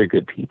 they're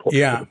good people.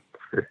 Yeah,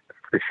 for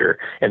sure.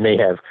 And they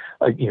have,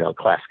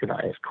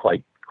 Claskenai is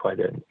quite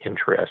an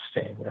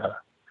interesting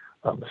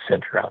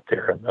center out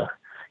there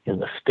in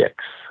the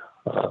sticks.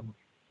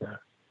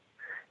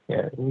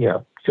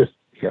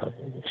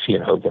 She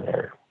and Hogan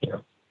are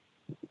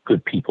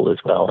good people as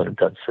well, and have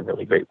done some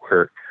really great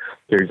work.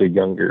 There's a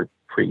younger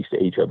priest,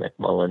 Ajo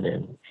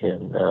McMullen,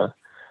 in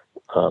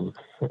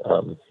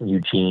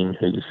Eugene,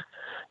 who's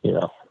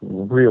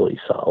really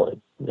solid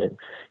and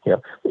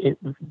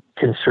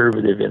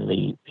conservative in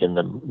the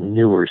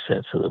newer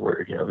sense of the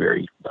word.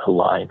 Very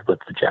aligned with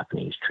the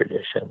Japanese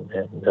tradition,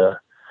 and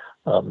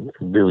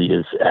really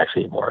is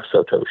actually more a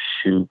Soto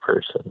Shu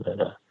person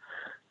than a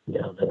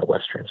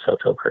Western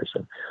Soto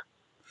person.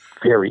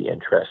 Very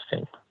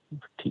interesting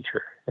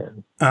teacher,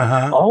 and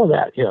all of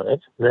that.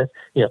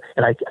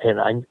 And I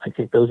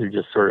think those are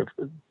just sort of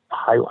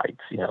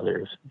highlights.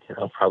 There's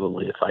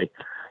probably if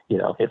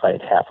I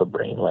had half a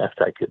brain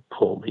left, I could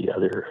pull the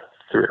other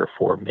 3 or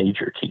 4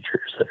 major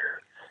teachers that are.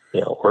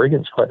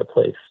 Oregon's quite a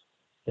place.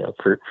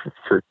 For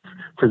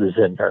the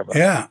Zen Dharma.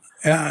 Yeah,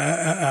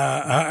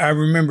 I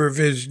remember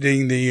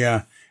visiting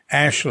the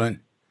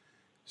Ashland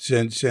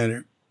Zen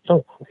Center.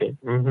 Oh, okay.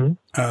 Mm-hmm.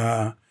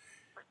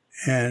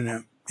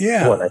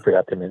 Yeah. One I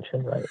forgot to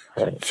mention, right.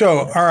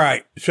 So, all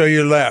right. So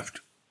you left.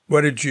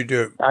 What did you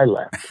do? I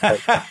left.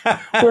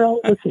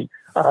 Well, let's see.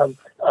 I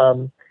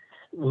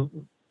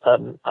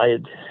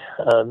had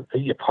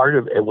part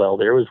of it. Well,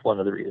 there was one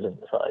of the reasons.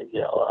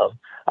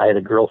 I had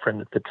a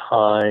girlfriend at the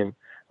time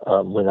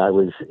when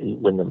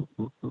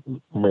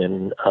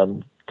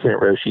Kennett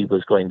Roshi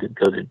was going to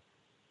go to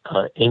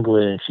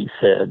England, and she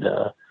said,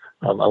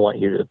 "I want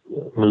you to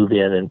move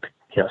in and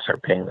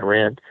start paying the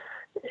rent,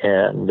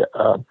 and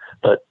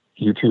but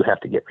you two have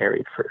to get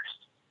married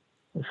first."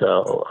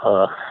 So,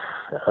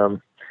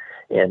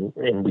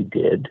 and we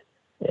did.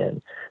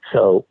 And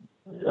so,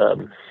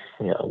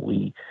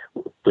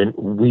 when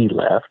we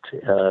left,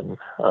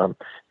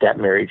 that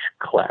marriage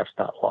collapsed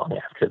not long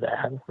after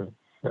that. And,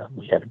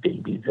 we had a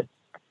baby that,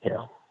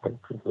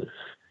 was,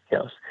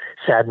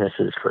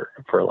 sadnesses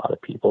for a lot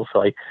of people.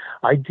 So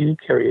I do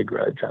carry a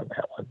grudge on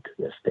that one to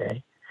this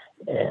day.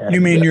 And, You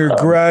mean your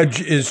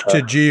grudge is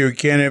to Geo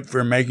Kennett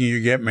for making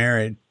you get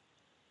married?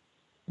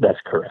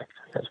 That's correct.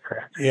 That's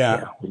correct.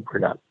 Yeah. We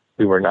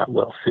were not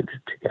well suited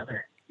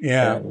together.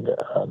 Yeah. And,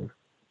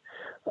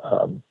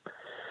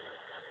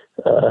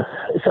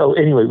 so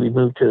anyway, we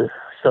moved to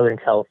Southern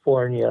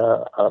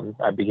California.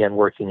 I began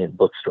working in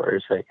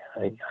bookstores. I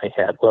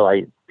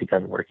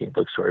began working in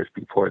bookstores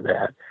before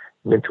that.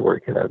 Went to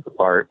work in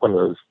one of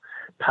those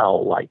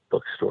Powell-like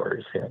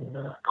bookstores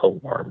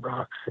called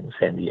Warrenbrock's in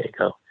San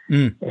Diego.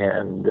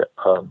 And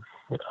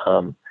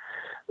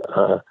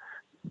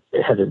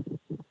had a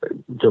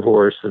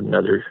divorce,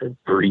 another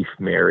brief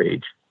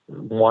marriage,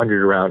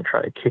 wandered around,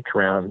 kicked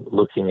around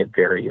looking at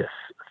various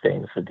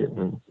things that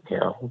didn't,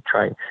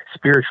 trying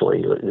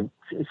spirituality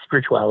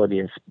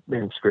and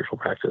spiritual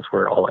practice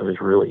were all I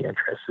was really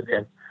interested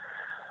in.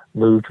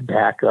 Moved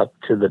back up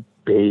to the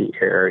Bay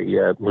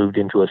Area, moved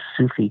into a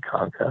Sufi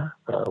Kanka,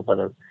 one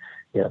of,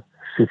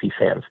 Sufi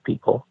Sam's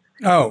people.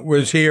 Oh,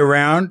 was he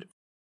around?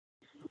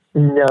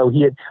 No,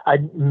 I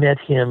met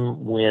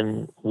him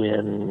when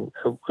I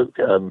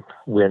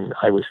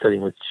was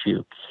studying with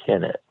Geo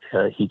Kennett.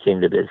 He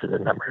came to visit a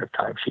number of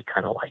times. She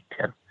kind of liked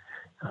him.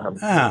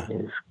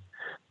 He's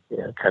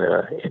kind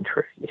of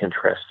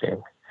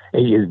interesting.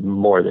 He is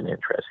more than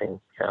interesting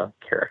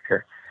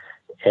character.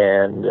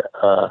 And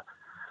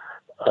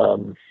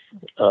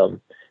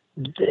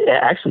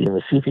actually, in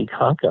the Sufi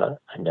Kanka,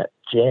 I met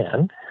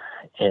Jan,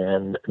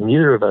 and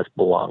neither of us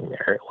belonged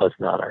there. It was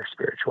not our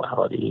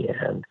spirituality,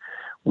 and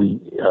we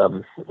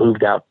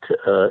moved out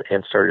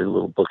and started a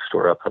little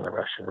bookstore up on the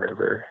Russian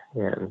River.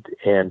 And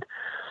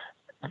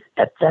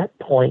at that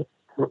point,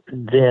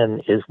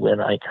 then is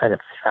when I kind of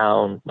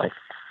found my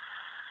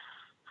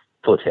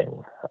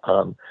footing.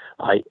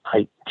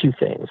 Two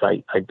things.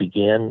 I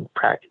began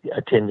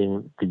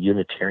attending the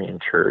Unitarian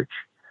Church,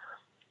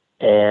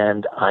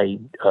 and I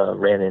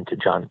ran into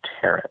John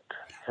Tarrant.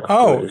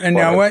 And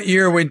now what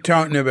year are we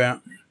talking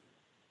about?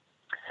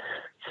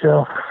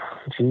 So,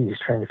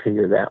 trying to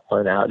figure that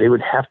one out. It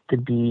would have to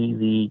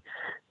be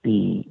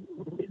the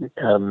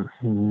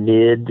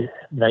mid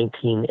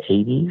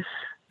 1980s.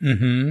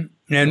 Mm-hmm.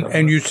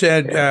 And you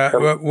said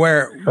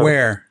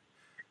where?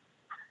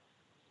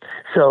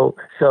 So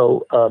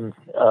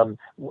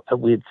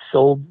we'd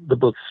sold the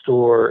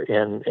bookstore,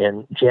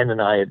 and Jan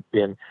and I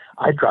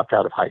dropped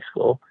out of high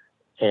school,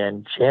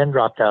 and Jan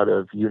dropped out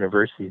of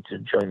university to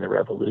join the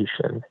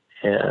revolution.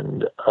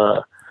 And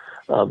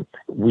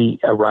we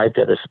arrived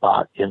at a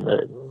spot in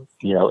the,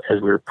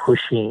 as we were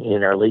pushing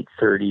in our late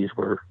 30s,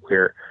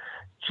 where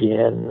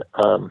Jan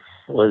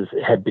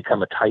had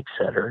become a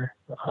typesetter,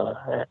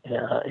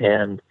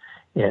 and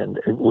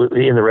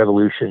in the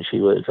revolution she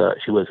was a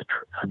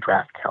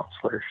draft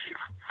counselor.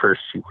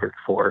 She worked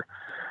for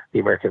the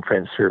American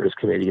Friends Service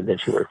Committee, and then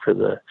she worked for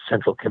the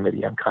Central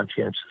Committee on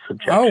Conscientious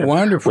Objection. Oh,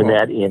 wonderful! When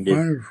that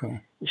ended,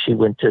 she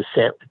went to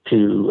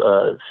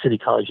City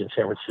College in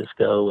San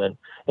Francisco and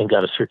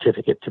got a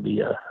certificate to be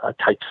a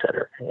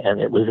typesetter.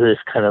 And it was this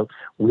kind of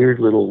weird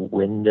little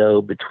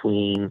window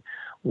between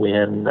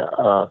when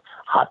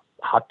hot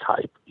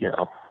type,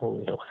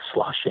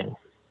 sloshing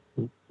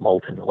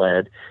molten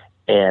lead,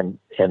 and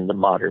the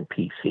modern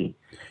PC.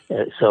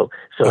 So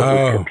it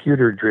was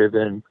computer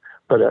driven,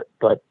 but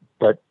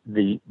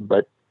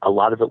a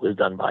lot of it was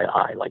done by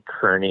eye, like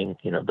kerning,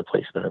 the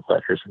placement of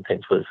letters and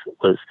things was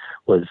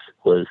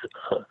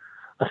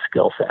a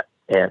skill set.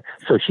 And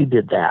so she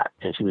did that,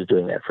 and she was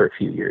doing that for a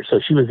few years. So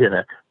she was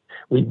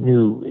we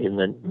knew in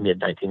the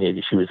mid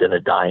 1980s, she was in a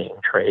dying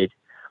trade.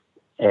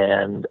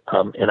 And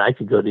I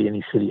could go to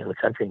any city in the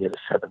country and get a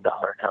 $7 an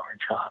hour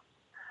job.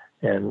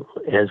 And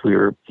as we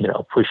were,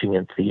 pushing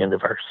into the end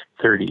of our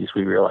 30s,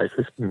 we realized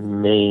this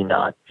may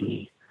not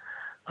be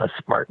a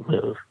smart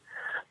move.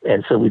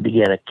 And so we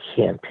began a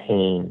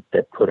campaign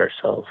that put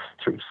ourselves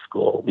through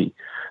school. We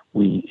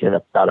in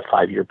about a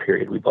 5-year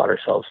period, we bought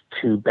ourselves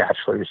 2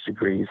 bachelor's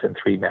degrees and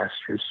 3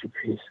 master's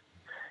degrees.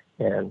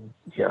 And,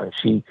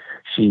 she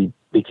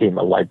became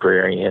a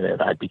librarian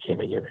and I became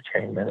a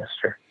Unitarian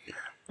minister.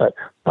 But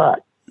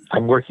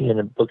I'm working in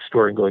a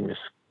bookstore and going to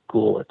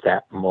school at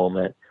that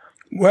moment.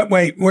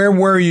 Wait, where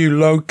were you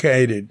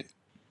located?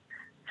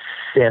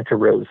 Santa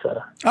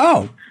Rosa.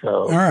 Oh,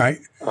 all right.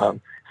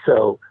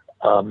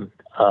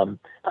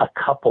 A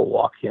couple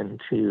walk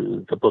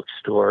into the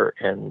bookstore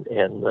and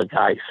the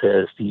guy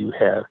says, "Do you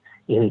have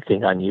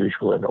anything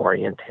unusual in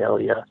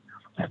Orientalia?"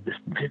 I have this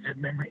vivid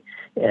memory.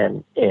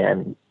 And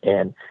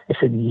I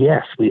said,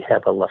 "Yes, we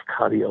have a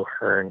Lafcadio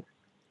Hearn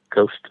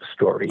ghost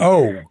story."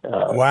 Oh,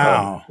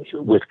 wow.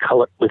 With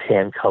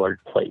hand colored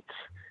plates.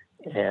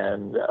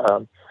 And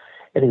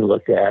he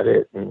looked at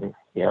it, and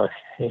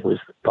it was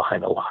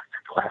behind a locked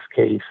glass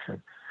case,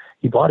 and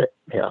he bought it.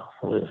 You know,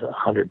 it was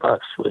 $100,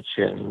 which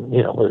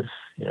was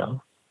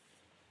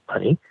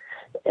money.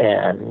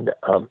 And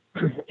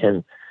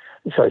and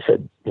so I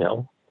said,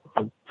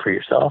 for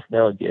yourself,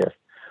 no, a gift.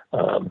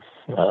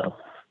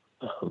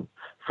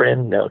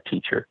 Friend, no,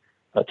 teacher.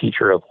 A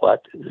teacher of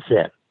what?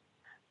 Zen.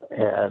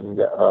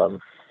 And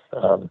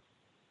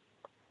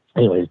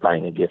anyways,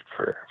 buying a gift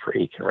for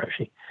Aiken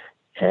Roshi.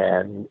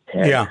 And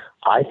Yeah.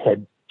 I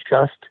had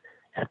just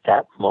at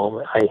that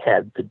moment, I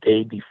had the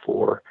day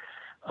before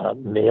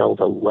mailed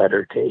a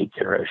letter to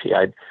Aiken Roshi.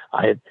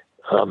 I had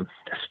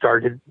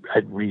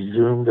I'd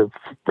resumed a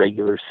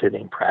regular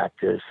sitting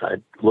practice.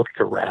 I'd looked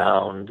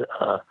around,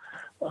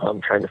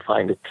 trying to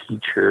find a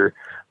teacher.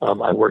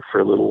 I worked for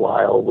a little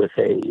while with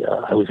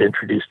I was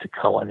introduced to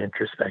koan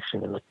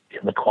introspection in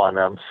the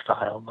Kwanum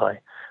style by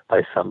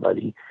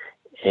somebody.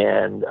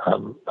 And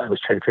I was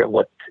trying to figure out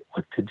what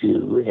to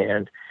do.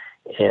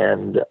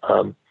 And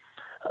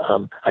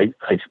I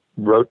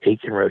wrote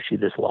Aiken Roshi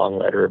this long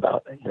letter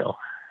about,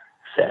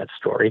 sad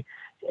story.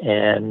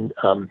 And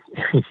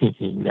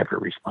he never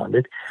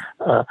responded.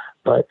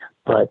 But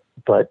the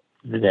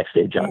next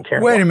day, John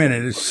Tarrant. Wait a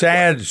minute, a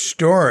sad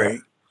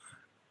story.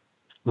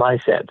 My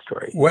sad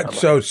story. What's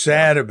so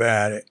sad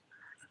about it?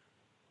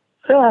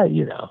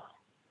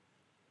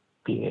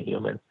 Being a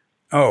human.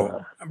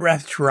 Oh,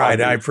 that's right.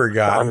 I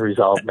forgot.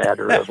 Unresolved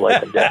matter of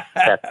life and death.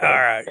 All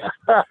right.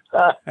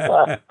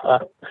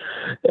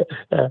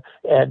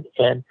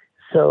 And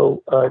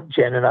so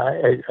John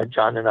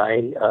and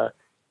I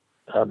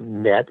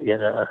met in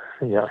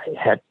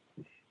had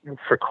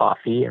for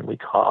coffee, and we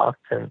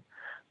talked, and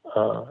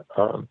and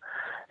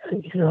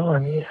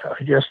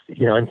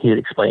he had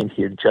explained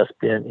he'd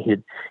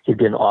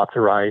been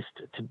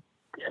authorized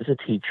as a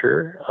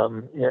teacher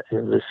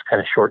in this kind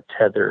of short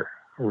tether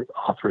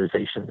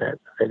authorization that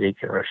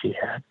Aiken Roshi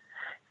had,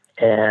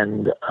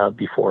 and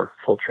before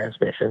full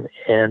transmission,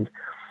 and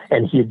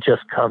he had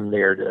just come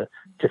there to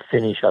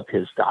finish up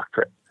his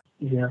doctorate.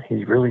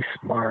 He's really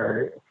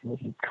smart.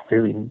 He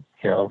clearly,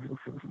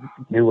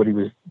 knew what he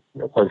was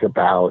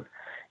about,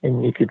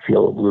 and you could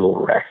feel a little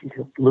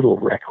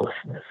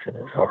recklessness in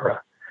his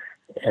aura.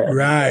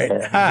 Right.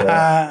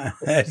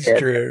 That's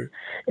true.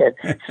 And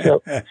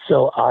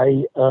so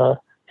I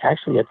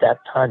actually at that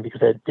time,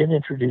 because I had been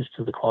introduced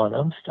to the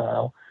Kwanum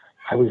style,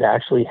 I was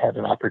actually had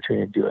an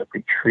opportunity to do a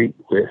retreat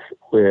with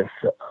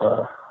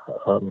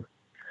Sung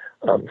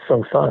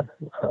San,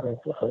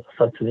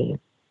 Sun Tzu,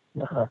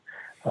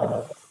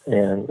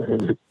 and he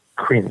was a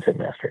Korean Zen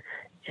master,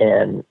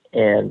 and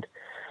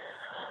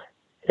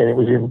it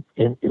was in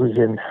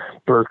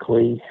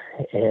Berkeley,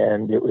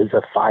 and it was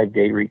a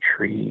 5-day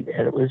retreat,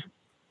 and it was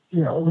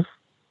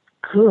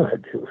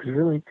good. It was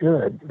really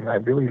good, and I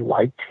really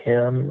liked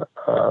him.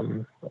 I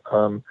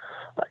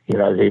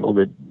was able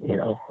to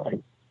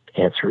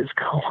answer his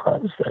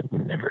koans. That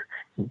never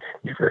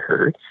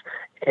hurts,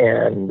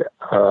 and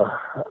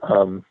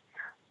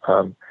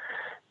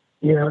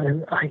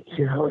and I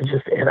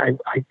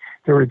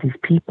there were these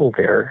people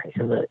there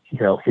in the,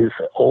 his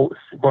old,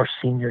 more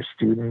senior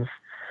students.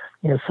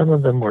 Some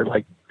of them were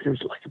like, there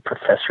was like a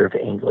professor of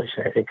English,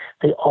 and I think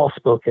they all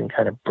spoke in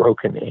kind of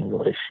broken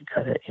English,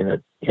 kind of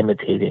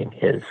imitating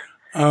his, his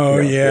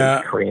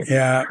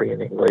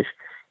Korean English.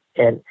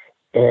 And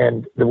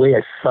the way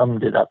I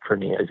summed it up for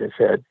me, as I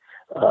said,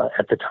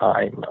 at the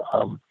time,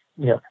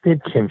 they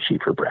had kimchi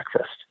for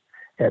breakfast,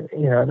 and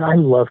I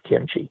love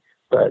kimchi,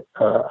 but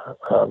I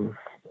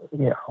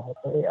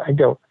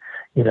don't,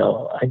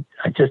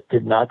 I just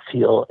did not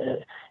feel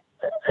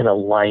an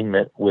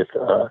alignment with,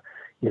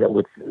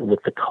 with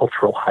the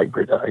cultural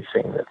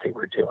hybridizing that they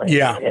were doing.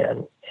 Yeah.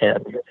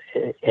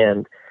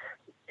 And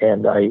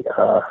I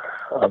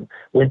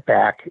went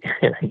back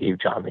and I gave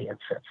John the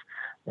incense,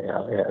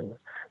 and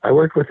I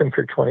worked with him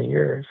for 20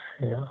 years,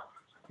 and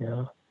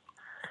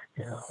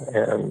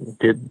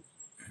did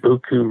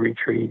buku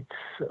retreats.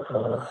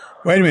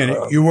 Wait a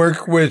minute, you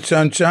work with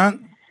Sun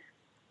San?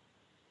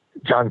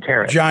 John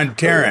Tarrant. John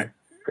Tarrant.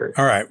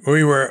 All right,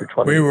 we were in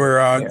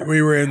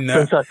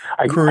the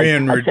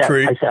Korean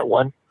retreat. I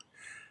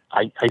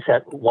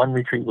sat one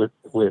retreat with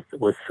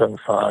Sung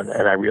San,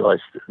 and I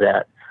realized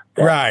that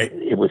right,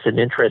 it was an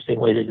interesting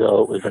way to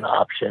go. It was an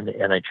option,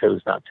 and I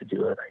chose not to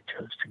do it. I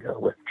chose to go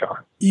with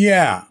John.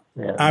 Yeah.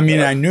 I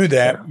mean, I knew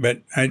that,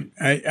 but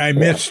I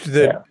missed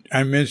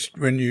I missed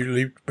when you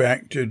leaped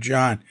back to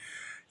John.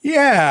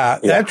 Yeah,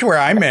 that's where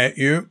I met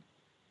you.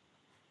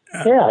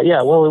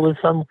 Yeah. Well, it was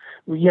some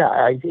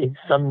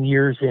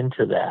years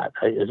into that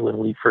is when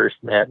we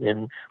first met,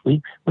 and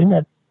we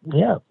met,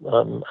 a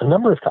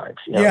number of times,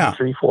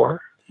 3,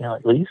 4,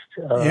 at least.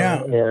 We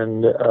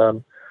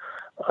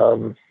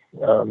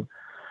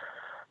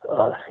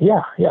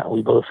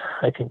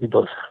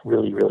both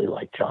really, really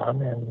liked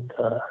John, and,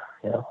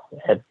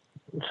 had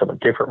some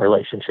different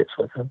relationships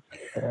with him.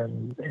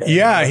 And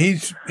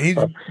he's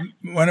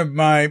one of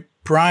my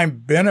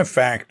prime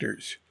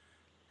benefactors.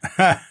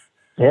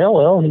 Yeah,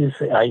 well,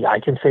 I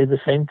can say the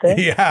same thing.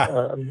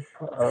 Yeah.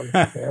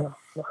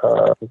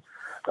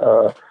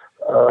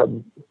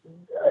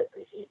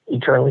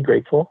 Eternally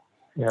grateful,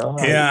 You know,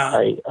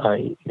 Yeah.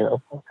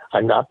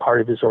 I'm not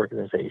part of his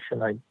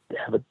organization. I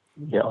have a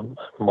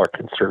more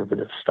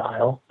conservative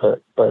style,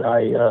 but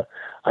I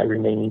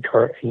remain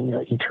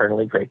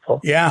eternally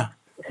grateful. Yeah.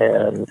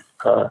 And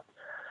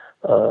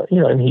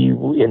and he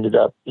ended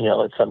up,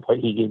 at some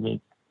point he gave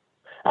me,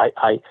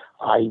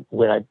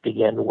 when I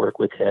began to work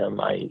with him,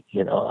 I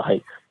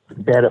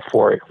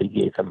metaphorically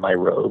gave him my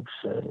robes,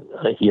 and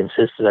he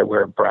insisted I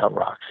wear a brown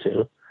rock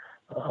suit.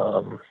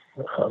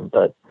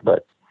 But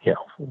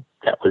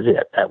that was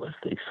it. That was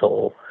the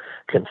sole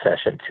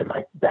concession to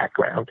my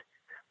background.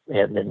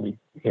 And then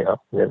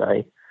then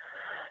I,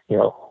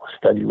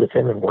 studied with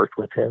him and worked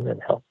with him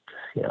and helped,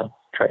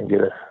 try and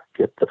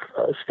get the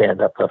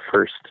stand up the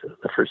first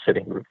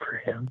sitting group for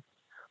him.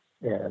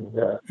 And,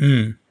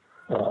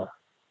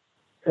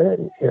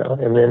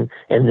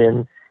 and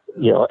then,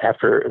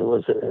 after it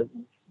was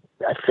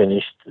I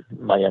finished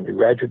my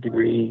undergraduate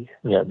degree,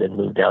 then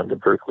moved down to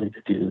Berkeley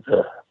to do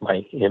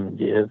my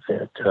MDiv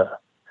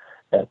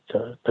at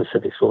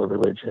Pacific School of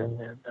Religion,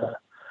 and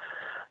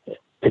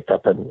picked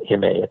up an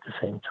MA at the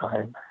same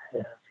time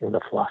in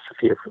the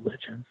philosophy of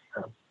religion.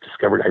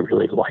 Discovered I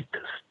really liked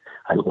this.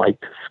 I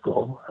liked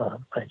school.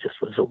 I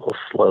just was a little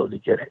slow to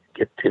get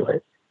to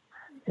it,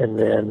 and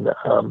then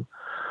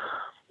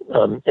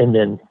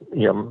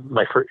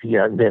my first,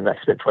 then I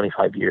spent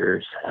 25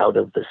 years out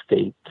of the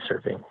state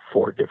serving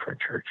 4 different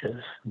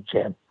churches.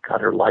 Jan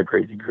got her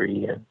library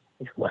degree in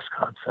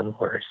Wisconsin,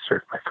 where I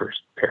served my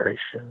first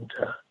parish, and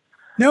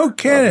no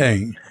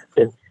kidding.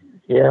 In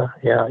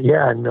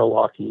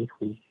Milwaukee,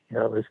 it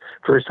was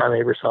the first time I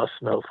ever saw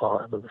snow fall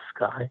out of the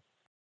sky.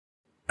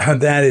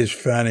 That is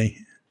funny.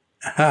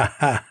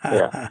 yeah.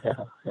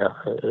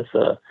 It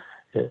was,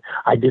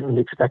 I didn't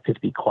expect it to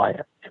be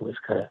quiet. It was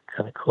kind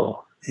of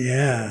cool.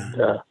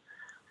 Yeah.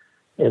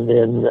 And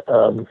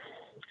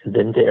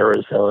then to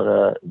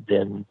Arizona,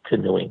 then to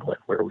New England,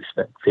 where we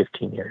spent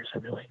 15 years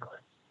in New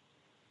England.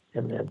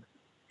 And then,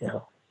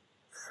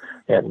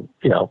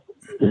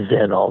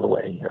 Zen all the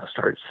way,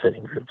 started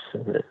sitting groups,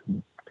 and the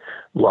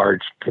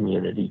large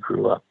community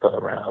grew up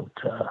around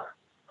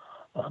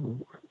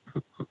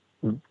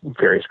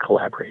various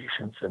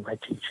collaborations in my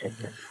teaching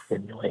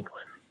in New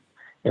England.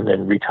 And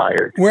then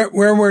retired.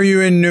 Where were you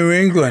in New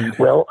England?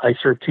 Well, I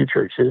served 2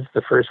 churches.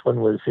 The first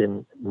one was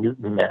in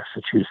Newton,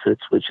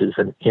 Massachusetts, which is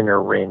an inner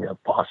ring of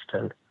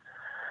Boston.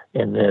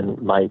 And then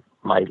my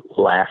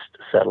last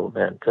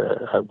settlement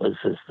was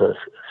as the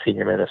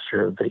senior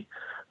minister of the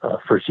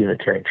First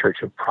Unitarian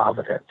Church of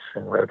Providence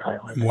in Rhode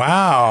Island.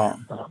 Wow.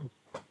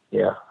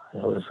 It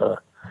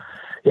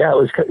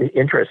was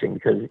interesting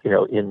because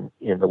in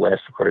the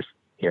West, of course,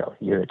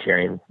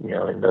 Unitarian,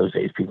 in those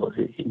days,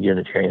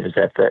 Unitarian is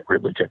that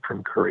religion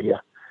from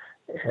Korea,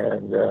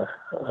 and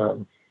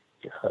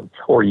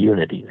or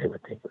unity, they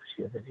would think it was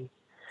unity.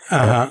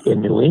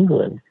 In New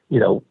England,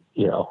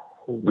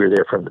 we're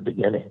there from the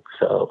beginning,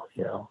 so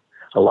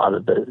a lot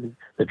of the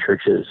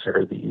churches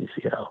are these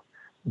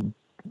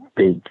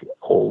big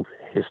old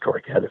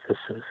historic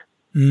edifices.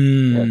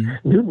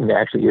 Newton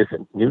actually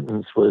isn't.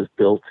 Newton's was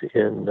built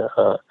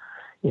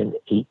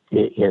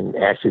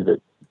actually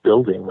the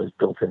building was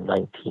built in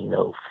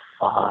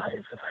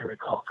 1905, if I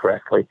recall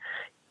correctly.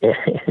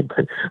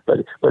 But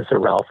it's a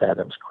Ralph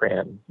Adams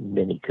Cram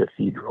mini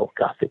cathedral,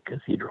 Gothic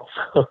cathedral.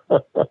 So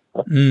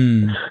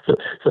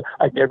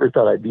I never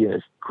thought I'd be in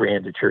as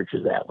grand a church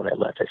as that when I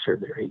left. I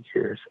served there 8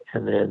 years,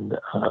 and then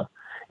I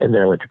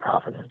went to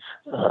Providence,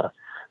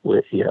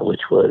 which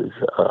was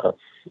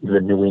the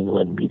New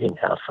England meeting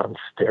house on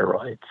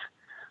steroids.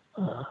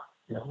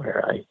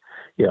 Where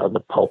the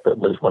pulpit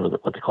was one of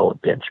what they call a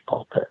bench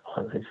pulpit.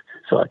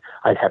 So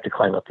I'd have to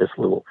climb up this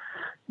little,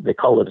 they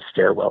call it a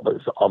stairwell, but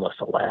it's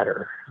almost a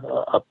ladder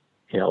up,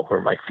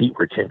 where my feet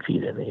were 10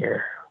 feet in the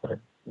air. I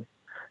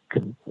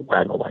could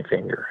waggle my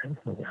finger and,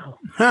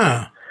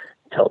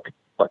 tell people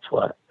what's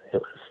what.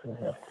 It was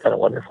kind of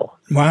wonderful.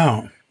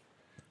 Wow.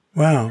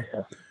 Yeah.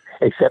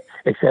 Except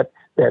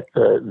that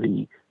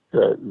the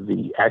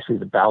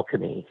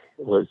balcony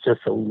was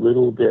just a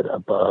little bit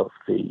above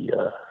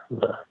the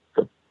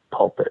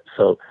pulpit.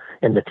 So,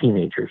 and the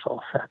teenagers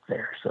all sat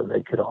there, so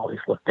they could always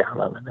look down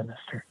on the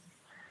minister.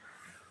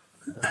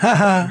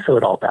 So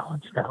it all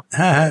balanced out.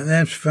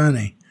 That's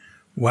funny.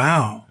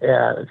 Wow.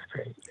 Yeah, it's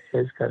great.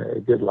 It's kind of a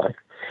good life,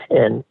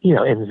 and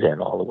and Zen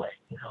all the way.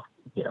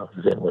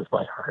 Zen was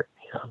my heart.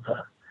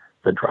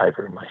 The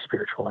driver, my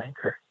spiritual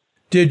anchor.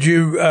 Did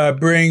you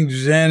bring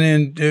Zen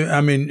into? I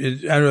mean,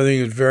 I don't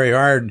think it's very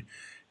hard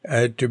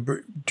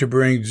to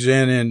bring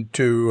Zen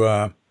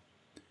into.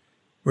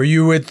 Were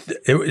you with?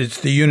 It's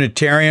the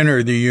Unitarian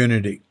or the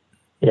Unity?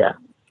 Yeah,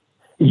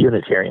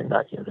 Unitarian,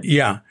 not Unity.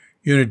 Yeah,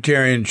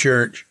 Unitarian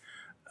Church.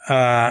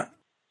 Yeah,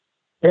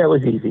 it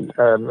was easy.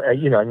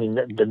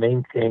 The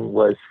main thing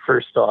was,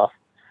 first off,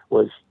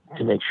 was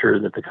to make sure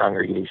that the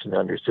congregation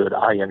understood.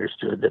 I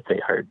understood that they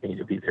hired me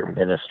to be their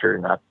minister,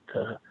 not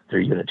their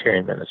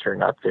Unitarian minister,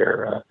 not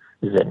their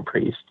Zen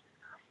priest.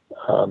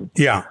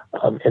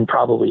 And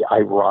probably,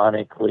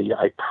 ironically,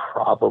 I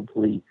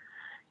probably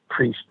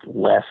preached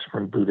less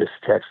from Buddhist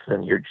texts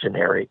than your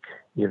generic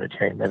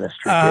Unitarian minister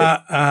did.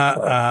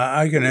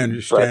 I can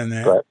understand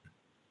that. But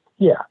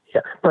yeah.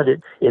 But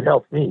it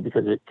helped me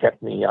because it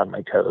kept me on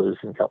my toes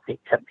and kept me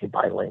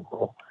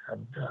bilingual,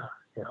 and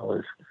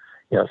was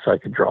so I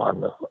could draw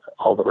on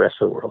all the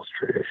rest of the world's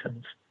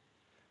traditions.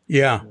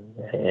 Yeah.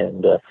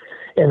 And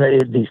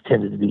these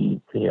tended to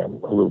be a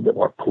little bit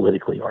more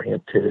politically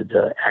oriented,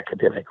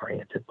 academic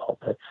oriented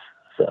pulpits.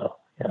 So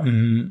a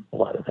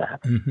lot of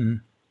that. Mm-hmm.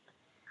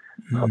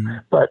 Mm-hmm.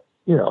 But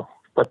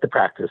the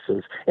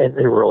practices, and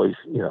there were always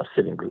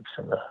sitting groups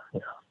in the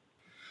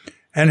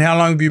And how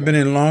long have you been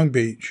in Long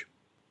Beach?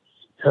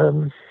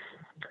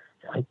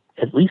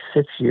 At least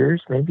 6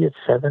 years, maybe it's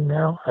 7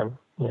 now.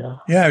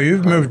 Yeah,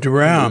 you've moved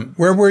around.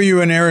 Where were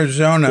you in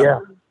Arizona? Yeah.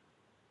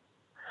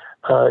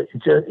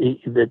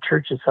 The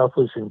church itself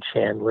was in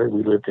Chandler.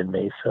 We lived in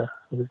Mesa.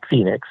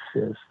 Phoenix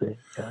is in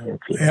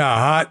Phoenix. Yeah,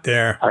 hot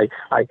there. I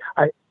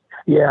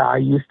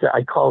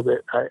called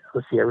it. I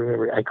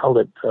called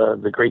it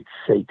the Great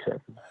Satan.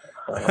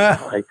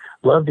 I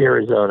loved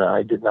Arizona.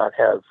 I didn't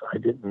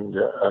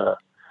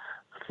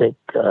think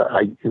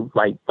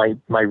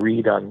my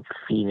read on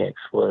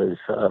Phoenix was.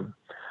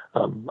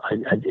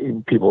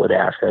 People would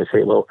ask. I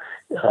say, well,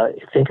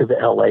 think of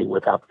L.A.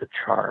 without the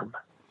charm.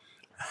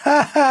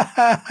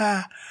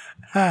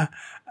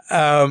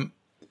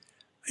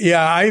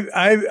 Yeah,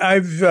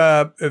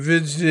 I've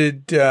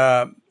visited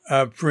a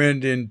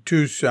friend in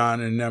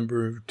Tucson a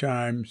number of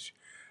times.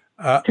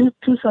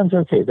 Tucson's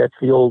okay. That's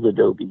the old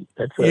Adobe.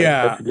 That's a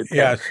good town.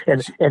 Yes.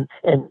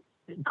 And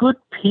good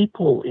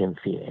people in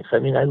Phoenix. I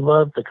mean, I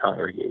loved the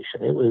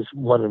congregation. It was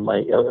one of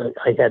my.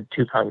 I had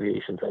 2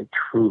 congregations I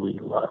truly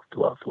loved,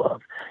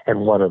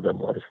 and one of them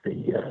was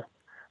the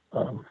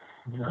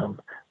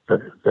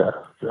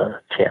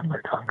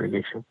Chandler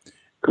congregation.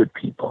 Good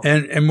people.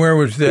 And where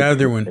was the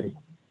other one?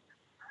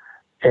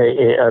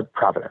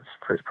 Providence,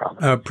 First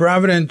Providence.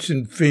 Providence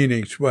and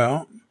Phoenix.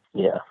 Well.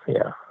 Yeah.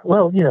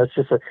 Well, it's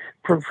just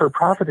for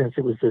Providence,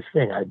 it was this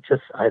thing.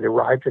 I'd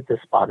arrived at this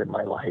spot in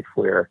my life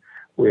where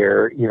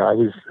I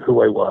was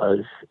who I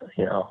was,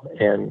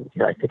 and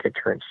I think I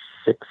turned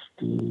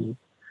 60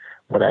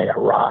 when I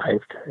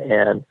arrived,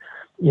 and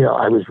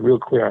I was real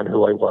clear on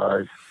who I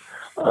was,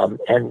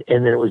 and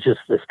then it was just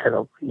this kind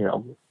of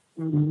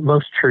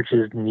most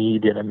churches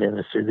need in a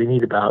minister, they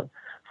need about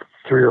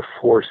 3 or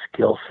 4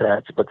 skill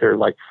sets, but they're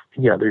like,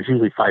 there's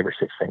usually 5 or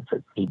 6 things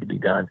that need to be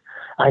done.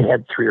 I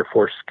had 3 or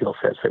 4 skill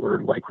sets that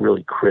were like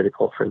really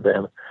critical for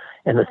them.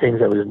 And the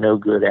things I was no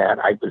good at,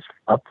 I was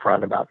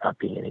upfront about not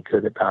being any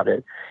good about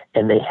it.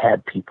 And they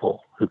had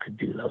people who could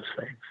do those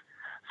things.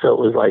 So it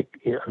was like,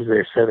 I was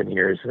there 7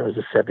 years, and it was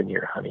a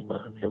 7-year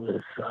honeymoon. It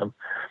was,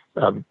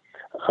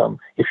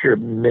 if you're a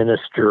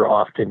minister,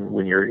 often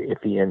when you're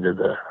at the end of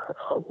the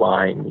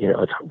line,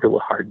 it's really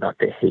hard not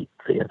to hate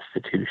the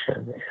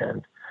institution.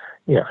 And,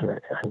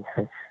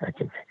 I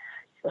can,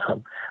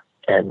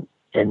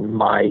 and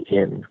my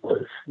end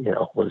was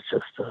I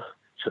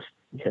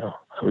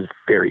was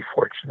very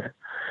fortunate.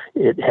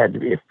 It had to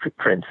be,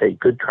 friends say,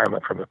 good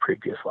karma from a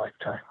previous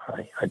lifetime.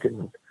 I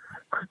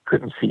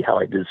couldn't see how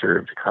I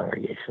deserved a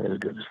congregation as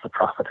good as the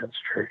Providence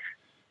Church.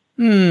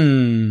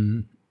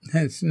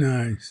 That's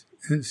nice.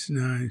 That's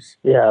nice.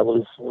 Yeah, it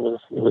was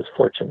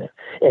fortunate,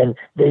 and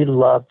they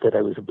loved that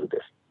I was a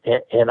Buddhist.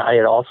 And I'd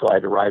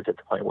arrived at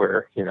the point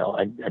where,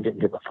 I didn't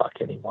give a fuck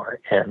anymore.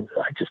 And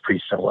I just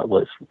preached on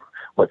what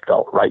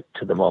felt right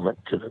to the moment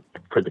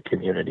for the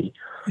community.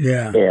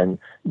 Yeah. And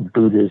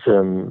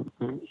Buddhism,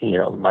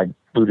 my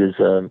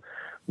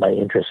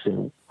interest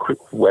in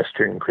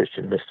Western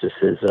Christian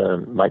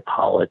mysticism, my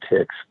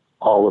politics,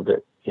 all of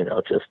it,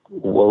 just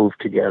wove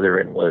together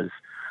and was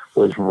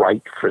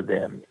right for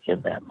them in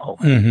that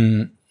moment.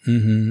 Mm-hmm.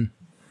 Mm-hmm.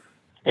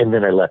 And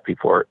then I left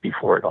before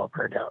it all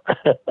burned out.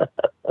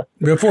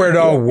 Before it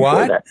all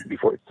what?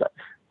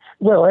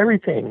 Well,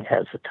 everything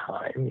has a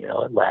time.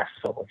 It lasts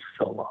so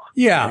long.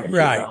 Yeah,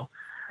 right.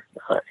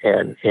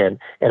 And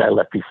I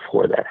left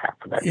before that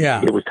happened.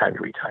 It was time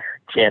to retire.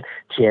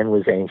 Jan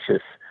was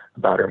anxious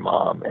about her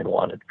mom and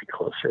wanted to be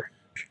closer.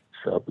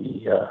 So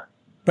we.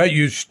 But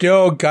you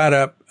still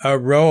got a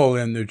role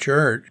in the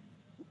church.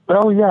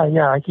 Oh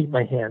yeah. I keep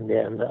my hand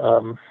in.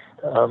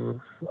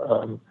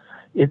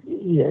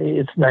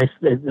 It's nice.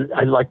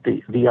 I like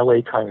the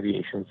LA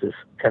congregations. This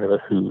kind of a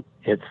hoot.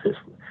 It's this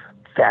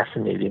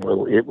fascinating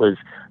little. It was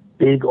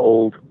big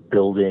old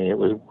building. It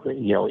was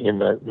in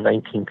the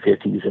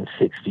 1950s and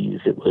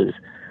 60s. It was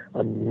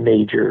a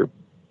major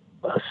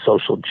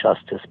social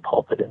justice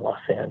pulpit in Los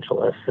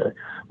Angeles.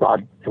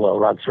 Rod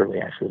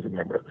Serling actually was a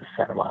member of the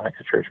Santa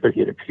Monica Church, but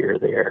he'd appear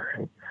there,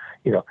 and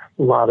a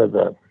lot of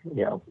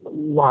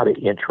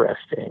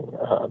interesting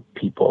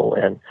people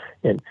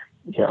and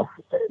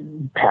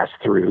passed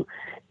through.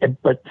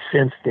 But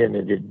since then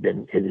it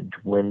had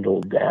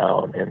dwindled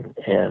down,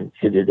 and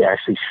it had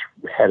actually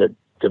had a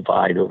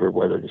divide over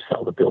whether to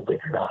sell the building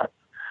or not.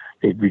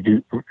 They'd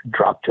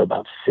dropped to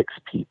about 6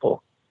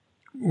 people.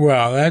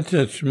 Well, that's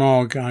a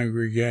small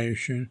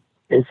congregation.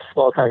 It's a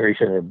small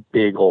congregation in a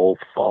big old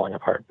falling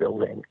apart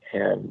building,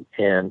 and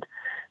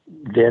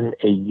then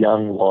a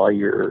young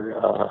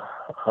lawyer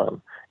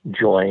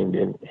joined,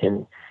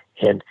 and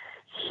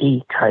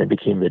he kind of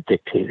became the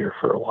dictator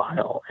for a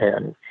while,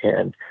 and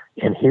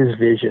his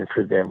vision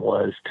for them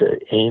was to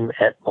aim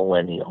at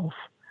millennials,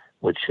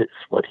 which is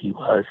what he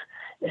was,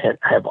 and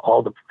have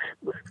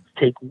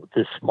take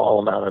this small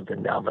amount of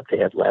endowment they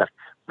had left,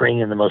 bring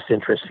in the most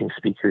interesting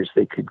speakers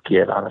they could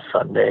get on a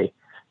Sunday,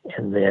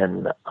 and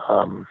then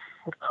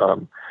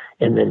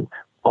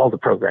all the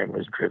programming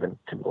was driven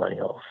to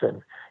millennials.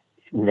 And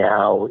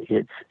now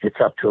it's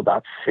up to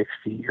about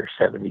 60 or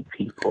 70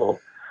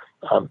 people.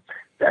 And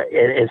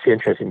it's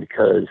interesting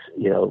because,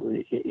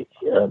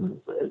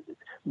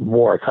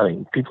 more are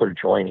coming, people are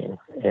joining,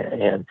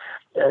 and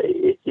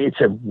it's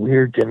a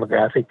weird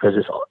demographic because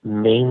it's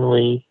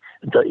mainly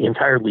the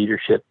entire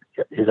leadership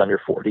is under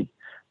 40,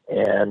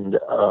 and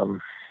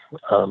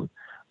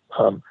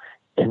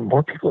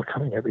more people are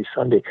coming every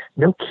Sunday.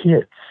 No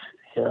kids,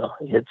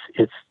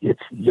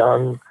 it's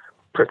young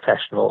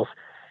professionals,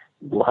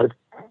 a lot of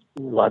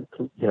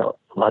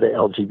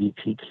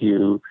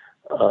LGBTQ,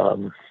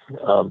 and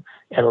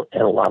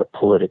a lot of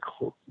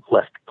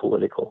left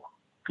political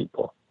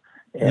people.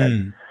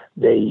 And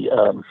they,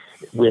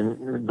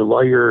 when the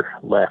lawyer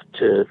left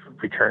to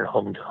return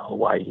home to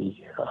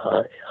Hawaii,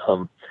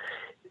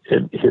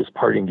 his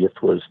parting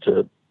gift was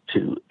to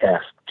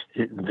ask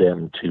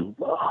them to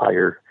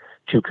hire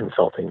 2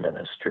 consulting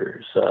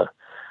ministers,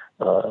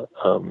 a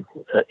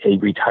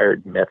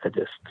retired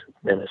Methodist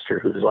minister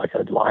who's like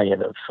a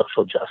lion of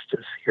social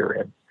justice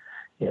here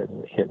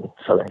in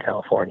Southern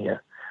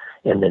California,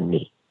 and then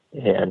me.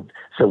 And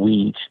so we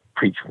each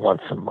preach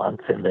once a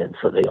month, and then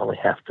so they only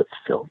have to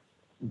fill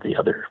the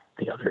other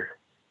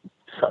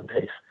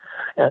Sundays.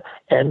 And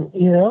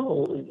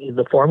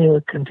the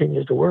formula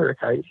continues to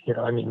work. I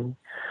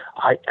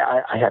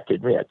have to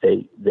admit,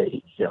 they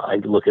I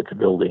look at the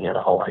building and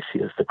all I see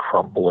is the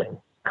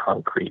crumbling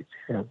concrete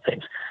and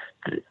things.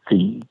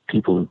 The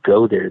people who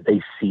go there,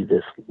 they see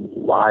this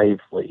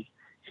lively,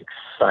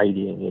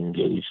 exciting,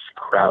 engaged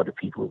crowd of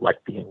people who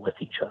like being with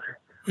each other.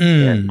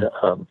 And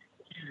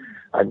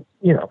I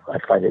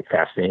find it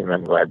fascinating, and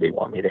I'm glad they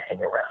want me to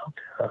hang around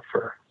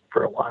for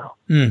a while.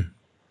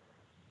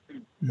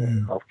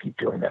 I'll keep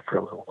doing that for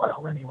a little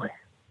while anyway.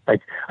 I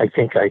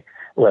think I'm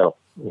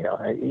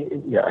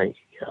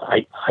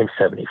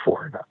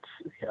 74,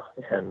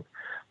 and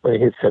when I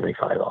hit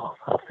 75,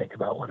 I'll think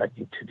about what I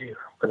need to do.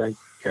 But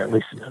at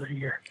least another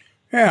year.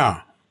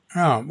 Yeah.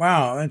 Oh,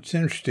 wow, that's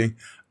interesting.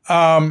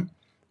 So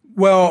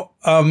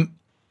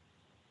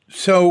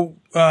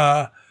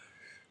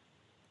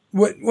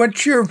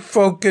what's your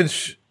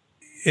focus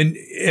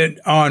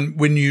on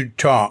when you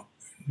talk?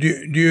 Do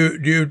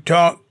you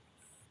talk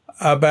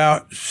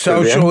about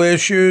social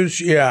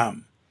issues? Yeah.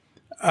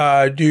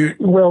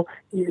 Well,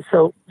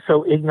 so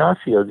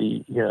Ignacio,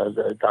 the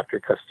Dr.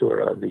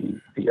 Costura,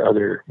 the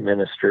other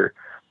minister,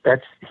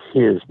 that's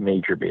his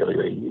major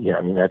bailiwick.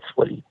 That's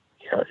what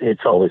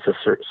it's always a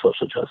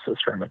social justice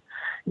sermon.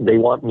 They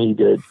want me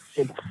to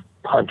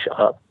punch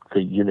up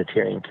the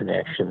Unitarian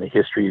connection, the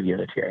history of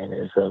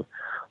Unitarianism,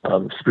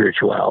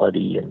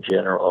 spirituality in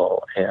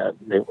general, and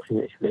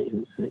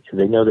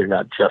they know they're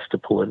not just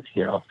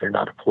they're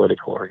not a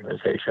political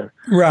organization.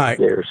 Right.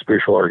 They're a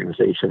spiritual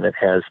organization that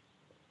has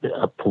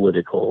a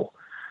political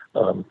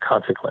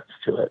consequence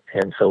to it,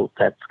 and so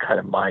that's kind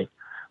of my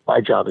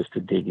job is to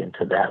dig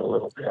into that a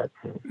little bit,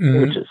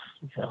 which is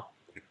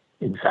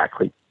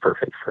exactly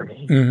perfect for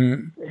me.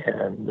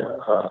 And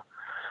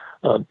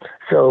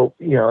so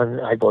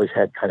and I've always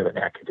had kind of an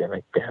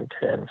academic bent,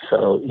 and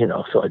so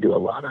so I do a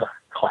lot of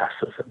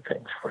classes and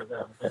things for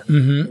them,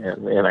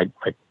 and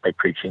my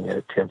preaching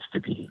tends to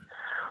be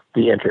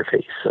the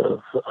interface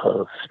of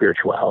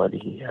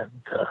spirituality and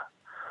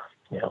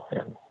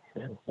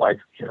why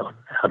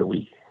how do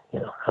we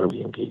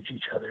engage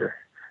each other,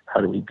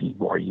 how do we be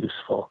more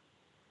useful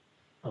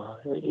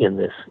in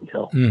this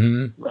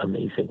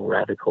amazing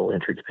radical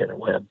interdependent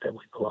web that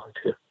we belong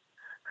to,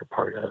 or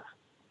part of.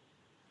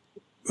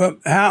 Well,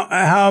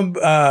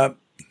 how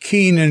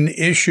keen an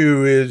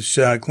issue is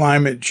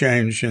climate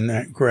change in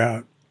that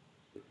crowd?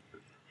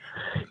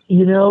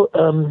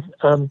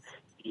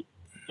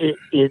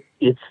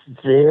 It's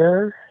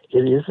there.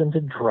 It isn't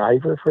a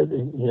driver for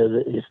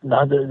it's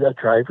not a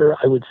driver.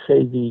 I would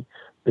say the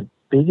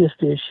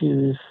biggest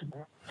issues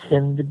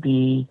tend to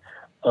be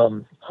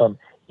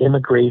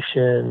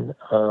immigration.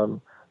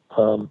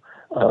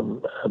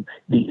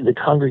 The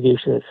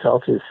congregation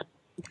itself is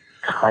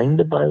kind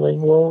of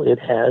bilingual. It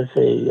has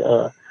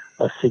a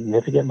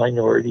significant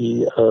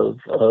minority of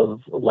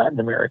Latin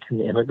American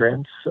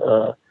immigrants,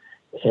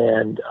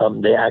 and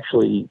they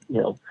actually,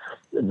 they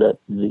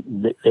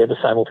have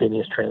a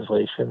simultaneous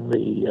translation.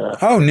 Neat.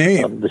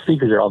 The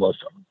speakers are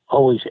almost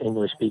always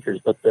English speakers,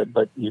 but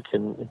you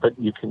can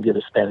get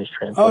a Spanish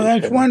translation. Oh,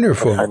 that's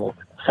wonderful.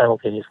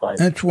 Simultaneous line.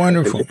 That's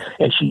wonderful.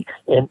 And she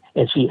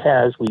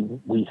has.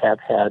 We have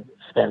had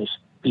Spanish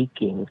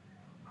speaking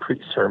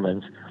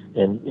sermons,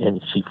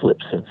 and she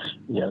flips and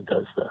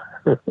does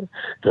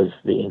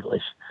the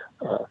English.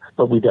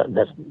 but we don't.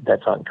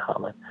 That's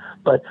uncommon.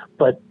 But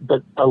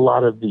a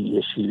lot of the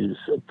issues,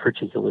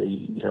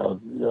 particularly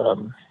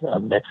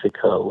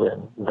Mexico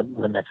and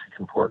the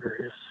Mexican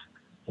border is,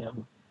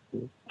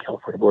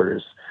 California border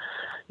is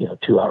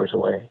 2 hours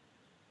away.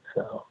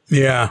 So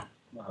yeah.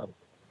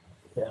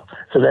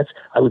 So that's,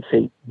 I would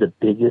say, the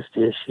biggest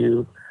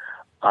issue.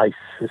 I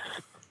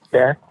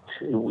suspect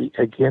we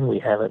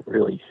haven't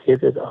really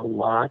hit it a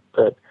lot,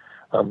 but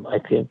I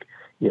think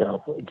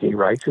gay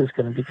rights is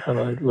going to become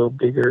a little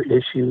bigger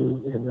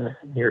issue in the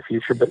near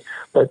future.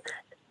 But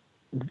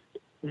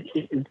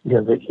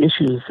the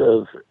issues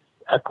of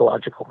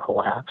ecological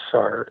collapse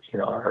are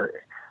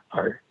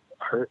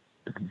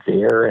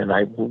there, and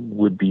I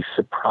would be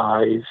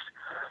surprised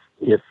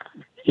if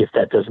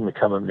that doesn't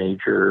become a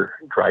major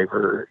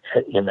driver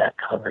in that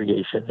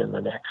congregation in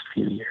the next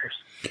few years.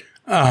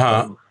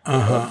 I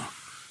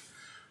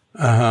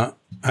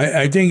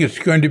think it's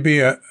going to be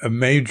a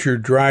major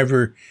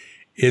driver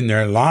in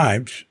their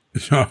lives.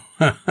 So,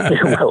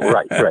 well,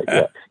 right,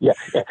 yeah,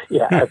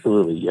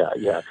 absolutely,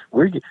 yeah.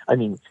 We're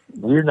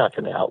not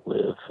going to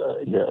outlive,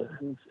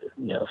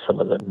 some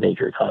of the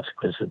major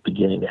consequences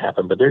beginning to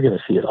happen, but they're going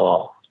to see it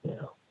all,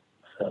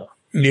 So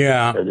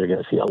yeah, they're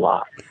going to see a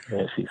lot. They're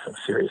going to see some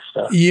serious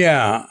stuff.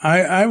 Yeah,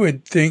 I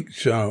would think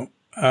so.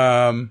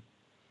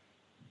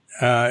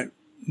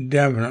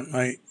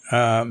 Definitely.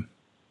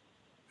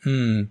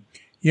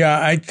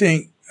 Yeah, I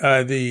think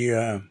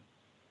the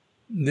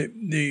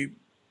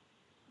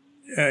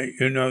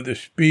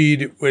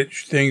speed at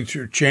which things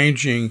are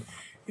changing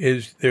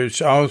is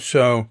there's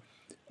also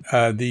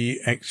the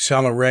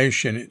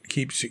acceleration. It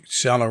keeps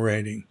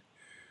accelerating.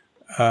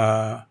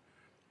 But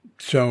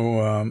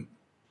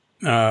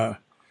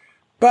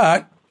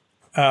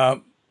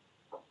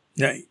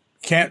you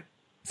can't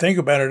think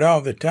about it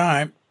all the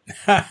time.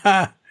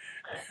 That's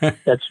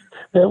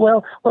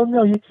well,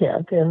 no, you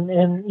can't,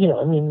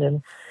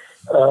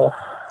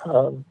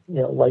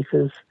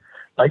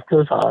 life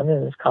goes on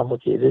and it's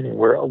complicated, and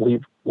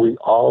we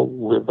all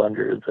live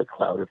under the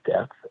cloud of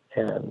death,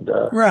 and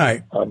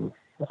right.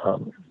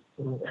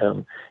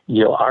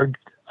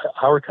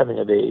 Our coming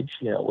of age,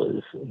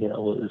 was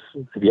the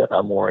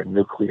Vietnam War and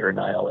nuclear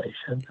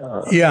annihilation.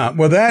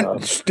 Well,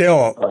 that's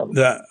still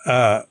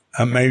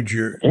a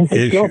major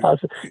issue.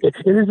 It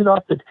is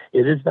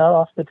not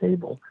off the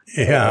table.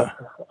 Yeah.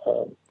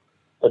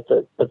 But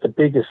the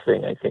biggest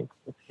thing, I think,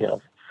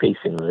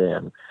 facing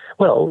them,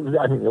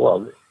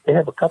 they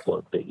have a couple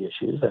of big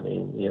issues.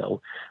 The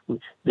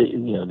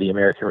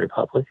American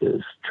Republic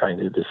is trying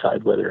to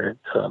decide whether it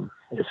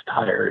is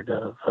tired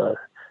of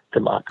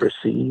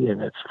democracy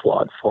in its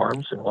flawed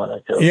forms and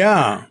want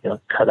to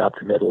cut out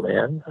the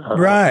middleman.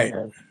 Right.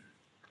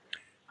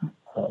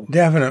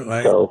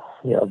 Definitely. So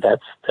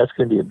that's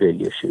going to be a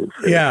big issue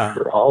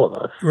for all of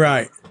us.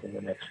 Right. In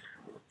the next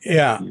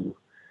few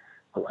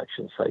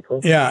election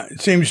cycles. Yeah,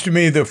 it seems to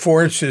me the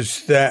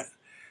forces that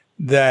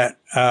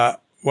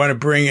want to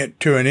bring it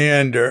to an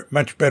end are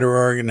much better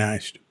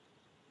organized.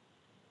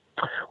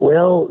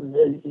 Well,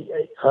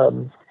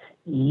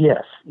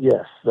 yes.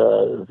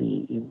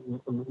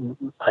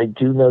 I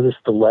do notice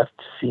the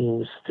left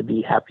seems to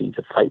be happy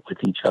to fight with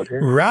each other.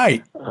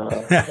 Right.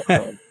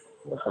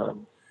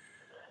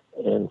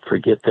 And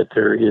forget that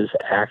there is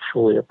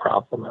actually a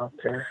problem out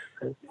there.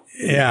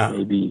 Yeah.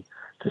 Maybe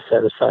to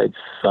set aside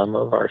some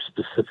of our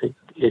specific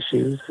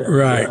issues.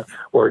 Right.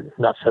 Or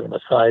not set them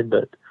aside,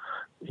 but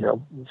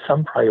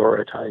some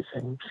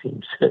prioritizing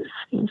seems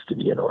to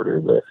be in order,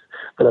 but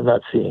I'm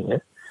not seeing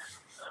it.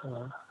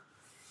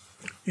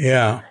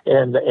 Yeah.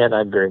 And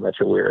I'm very much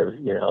aware of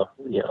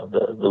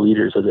the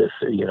leaders of this.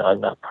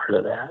 I'm not part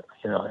of that.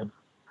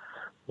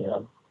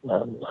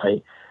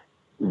 I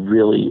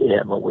really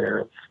am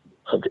aware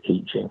of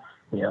aging.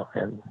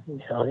 And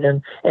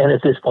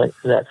at this point,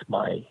 that's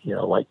my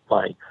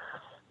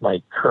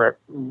my current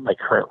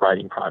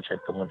writing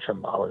project, the one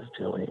Shambhala is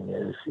doing,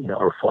 is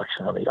a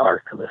reflection on the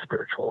arc of the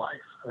spiritual life,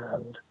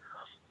 and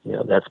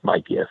that's my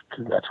gift.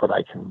 That's what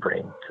I can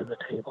bring to the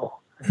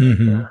table,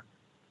 and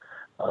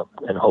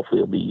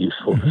hopefully it'll be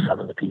useful to some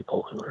of the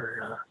people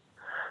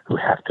who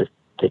have to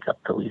take up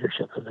the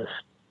leadership of this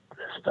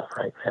stuff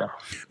right now.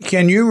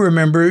 Can you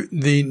remember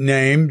the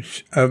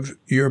names of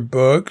your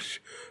books,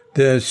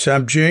 the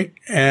subject,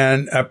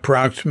 and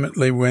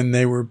approximately when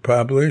they were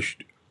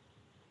published?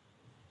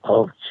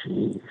 Oh,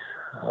 geez.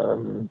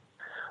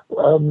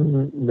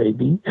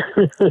 Maybe.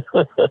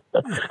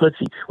 Let's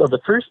see. Well, the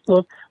first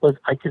book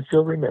I can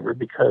still remember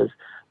because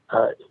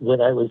when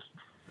I was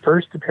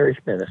first a parish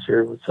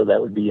minister, so that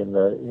would be in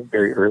the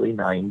very early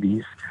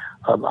 90s,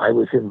 I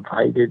was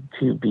invited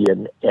to be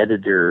an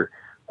editor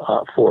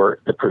for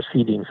the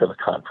proceedings of a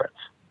conference.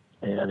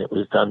 And it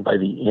was done by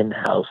the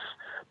in-house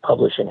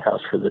publishing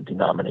house for the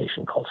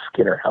denomination called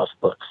Skinner House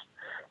Books.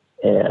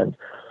 And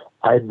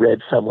I'd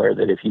read somewhere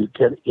that if you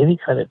get any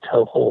kind of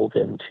toehold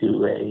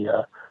into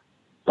a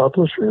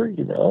publisher,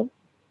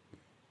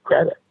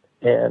 grab it.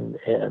 And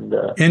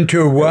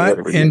into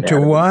what?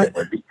 Into what?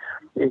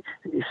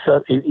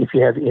 So if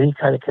you have any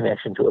kind of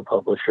connection to a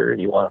publisher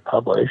and you want to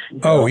publish,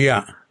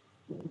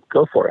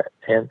 go for it.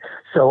 And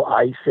so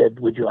I said,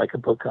 would you like a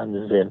book on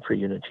the Zen for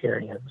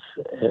Unitarians?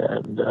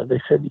 And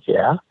they said,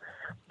 yeah.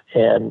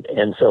 And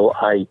so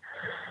I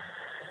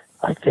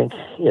think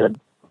in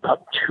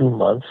about 2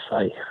 months,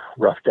 I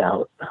roughed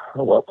out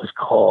what was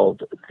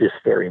called This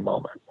Very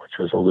Moment, which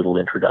was a little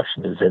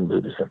introduction to Zen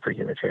Buddhism for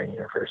Unitarian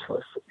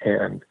Universalists.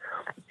 And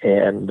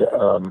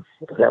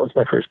that was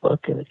my first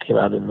book, and it came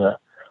out in the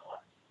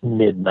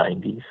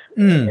mid-90s.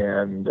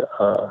 And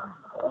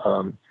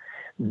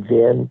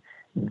then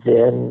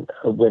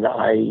when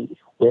I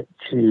went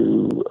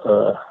to,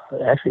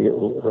 actually,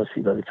 let's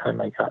see, by the time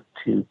I got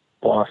to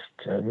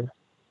Boston,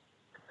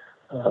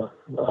 I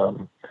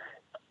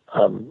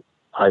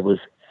was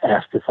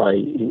asked if I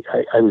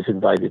was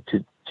invited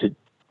to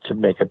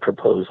make a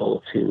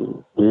proposal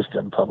to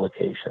Wisdom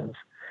Publications.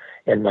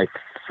 And my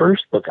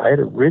first book, I had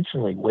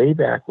originally, way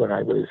back when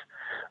I went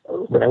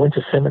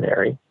to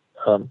seminary,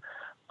 the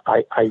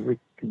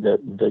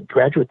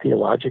Graduate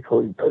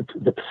Theological,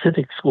 the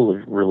Pacific School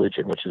of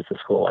Religion, which is the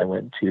school I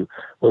went to,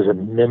 was a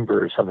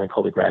member of something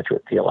called the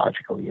Graduate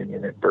Theological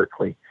Union at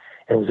Berkeley.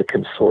 And it was a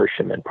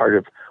consortium, and part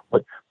of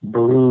what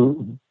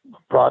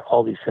brought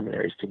all these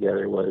seminaries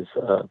together was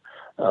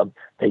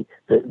they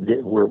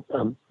were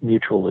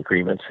mutual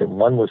agreements, and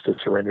one was to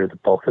surrender the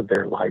bulk of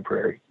their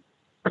libraries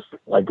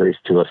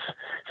to a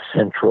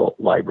central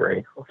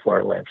library,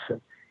 Flora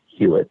Lamson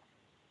Hewitt.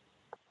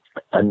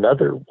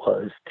 Another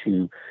was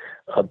to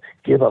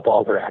give up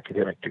all their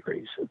academic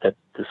degrees, that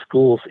the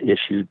schools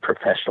issued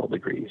professional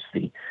degrees,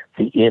 the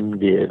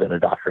MDiv and a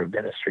Doctor of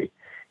Ministry,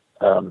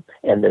 and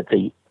that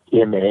the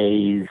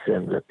MAs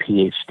and the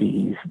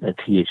PhDs and the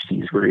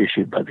THDs were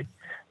issued by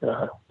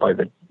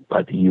the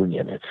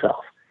union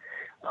itself.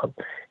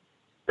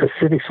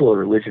 Pacific School of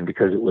Religion,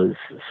 because it was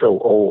so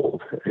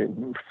old,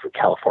 for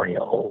California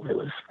old, it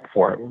was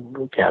formed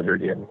in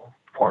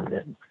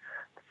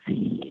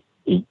the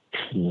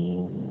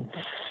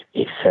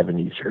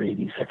 1870s or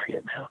 80s, I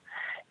forget now.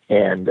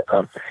 And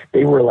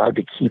they were allowed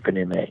to keep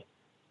an MA.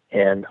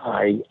 And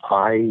I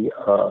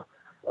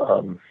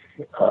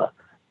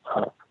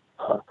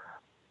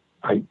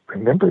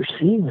remember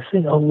seeing this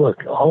thing. Oh,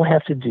 look! All I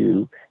have to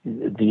do,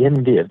 the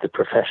MDiv, the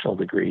professional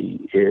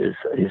degree, is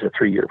a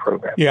 3-year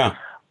program. Yeah.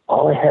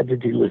 All I had to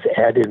do was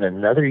add in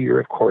another year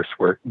of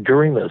coursework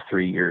during those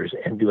 3 years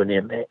and do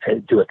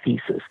do a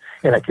thesis,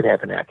 and I could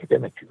have an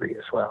academic degree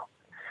as well.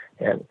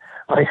 And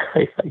I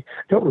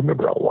don't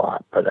remember a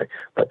lot, but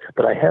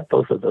I have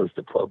both of those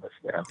diplomas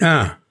now.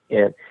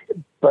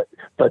 But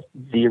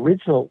the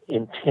original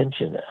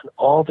intention and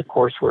all the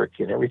coursework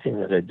and everything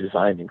that I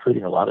designed,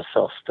 including a lot of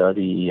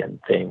self-study and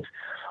things,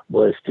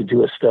 was to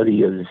do a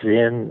study of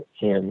Zen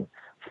in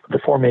the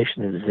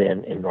formation of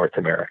Zen in North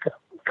America,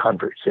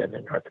 convert Zen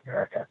in North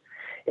America.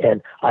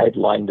 And I had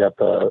lined up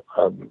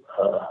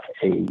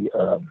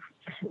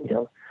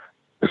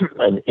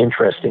an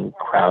interesting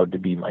crowd to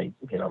be my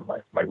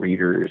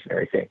readers and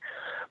everything.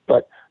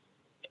 But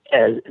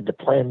as the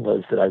plan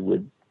was that I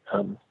would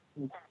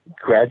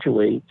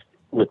graduate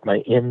with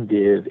my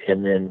MDiv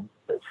and then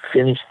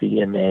finish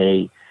the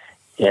MA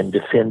and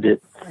defend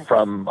it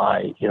from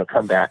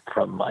come back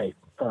from my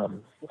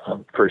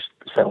first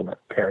settlement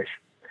parish.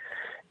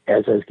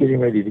 As I was getting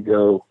ready to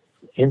go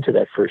into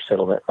that first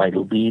settlement, my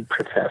lead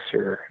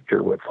professor,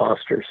 Durwood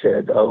Foster,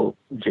 said, "Oh,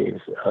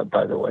 James,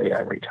 by the way,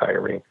 I'm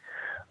retiring."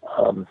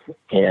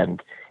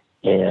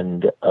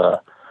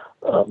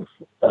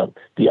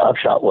 The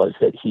upshot was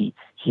that he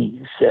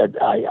said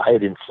I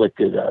had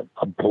inflicted a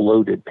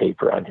bloated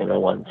paper on him. I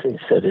once he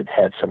said it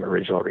had some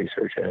original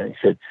research in it. He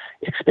said,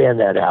 expand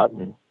that out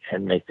and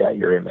make that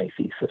your MA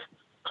thesis.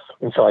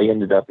 And so I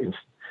ended up,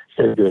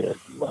 instead of doing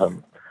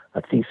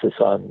a thesis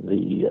on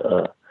the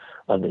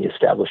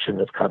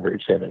establishment of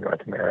converged Zen in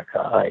North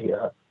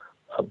America,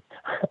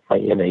 my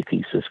MA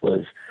thesis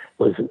was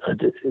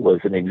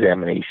an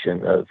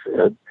examination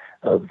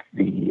of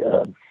the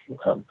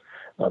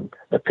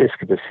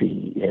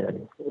episcopacy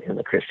in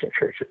the Christian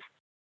churches.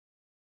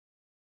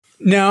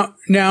 Now,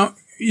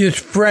 this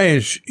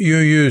phrase you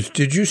used,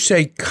 did you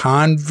say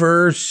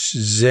converse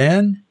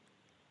Zen?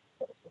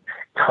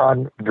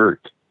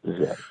 Convert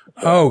Zen.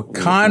 Oh,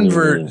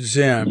 convert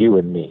Zen. You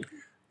and me.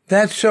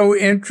 That's so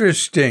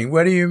interesting.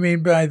 What do you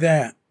mean by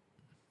that?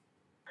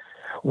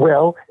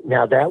 Well,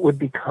 now that would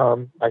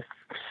become my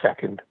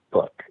second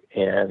book,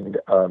 and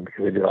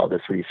because I did all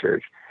this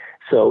research.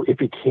 So it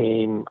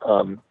became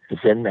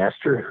Zen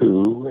Master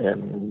Who,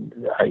 and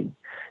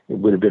it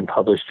would have been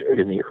published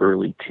in the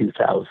early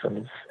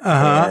 2000s.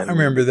 I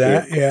remember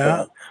that,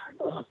 yeah.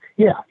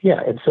 Yeah.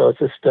 And so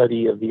it's a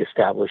study of the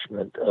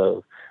establishment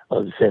of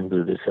Zen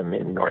Buddhism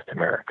in North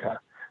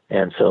America.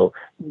 And so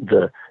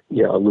a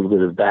little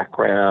bit of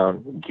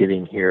background,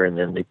 getting here, and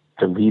then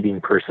the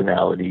leading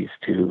personalities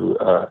to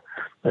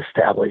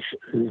establish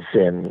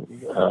Zen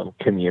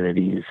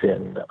communities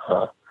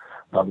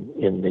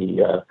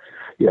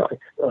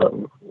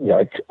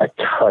I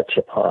touch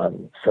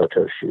upon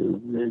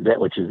Sotoshu,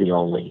 which is the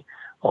only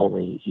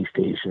East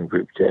Asian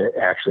group to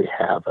actually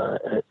have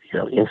a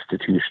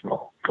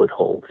institutional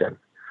foothold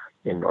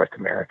in North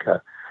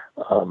America.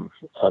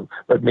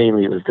 But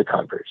mainly it was the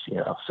converts,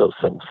 So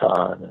Sung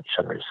San and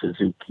Shunryu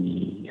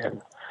Suzuki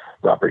and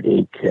Robert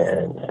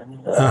Aitken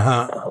and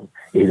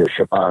Edo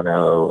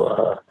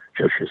Shibano,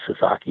 Joshua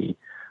Sasaki,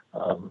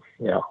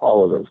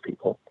 all of those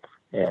people.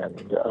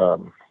 And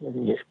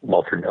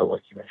Walter Noah,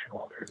 you mentioned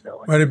Walter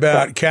Noah. What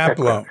about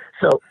Kapleau?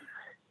 So,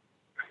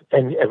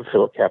 and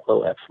Philip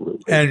Kapleau,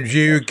 absolutely. And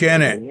Geo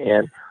Kennett.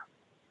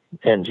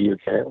 And Geo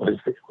Kennett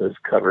was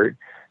covered.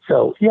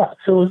 So yeah,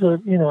 so it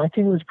was I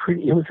think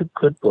it was a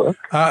good book.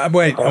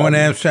 Wait, I want to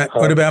ask that.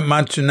 What about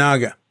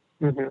Matsunaga?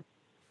 Mm-hmm.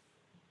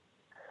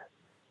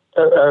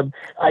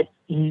 I'd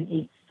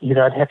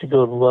have to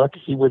go and look.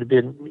 He would have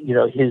been,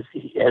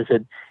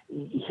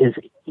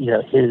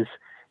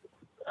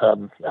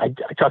 I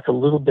talked a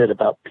little bit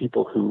about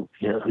people who,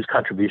 whose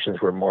contributions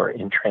were more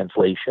in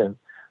translation,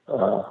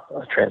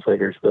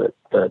 translators, but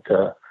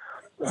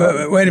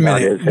wait a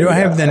minute. Do I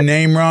have the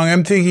name wrong?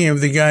 I'm thinking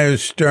of the guy who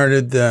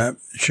started the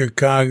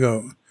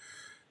Chicago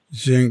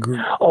Zen group.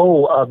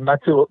 Oh,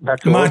 Matsuoka.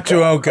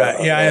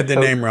 Matsuoka. Yeah, I had the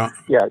name wrong.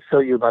 Yeah,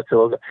 Soyu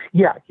Matsuoka.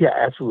 Yeah,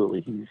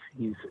 absolutely.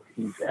 He's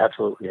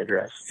absolutely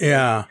addressed.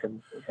 Yeah.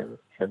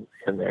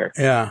 In there.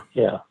 Yeah.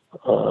 Yeah.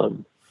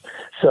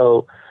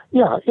 So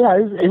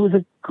it was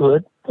a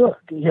good book.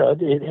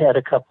 It had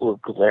a couple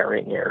of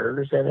glaring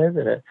errors in it,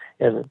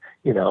 and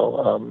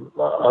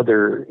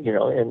other,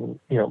 and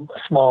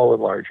small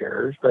and large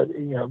errors, but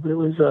it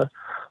was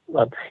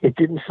it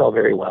didn't sell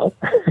very well.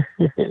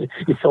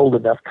 It sold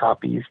enough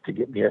copies to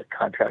get me a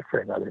contract for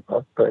another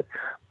book, but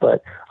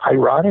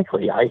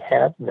ironically, I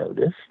have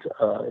noticed,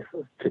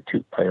 to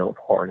toot my own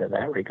horn in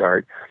that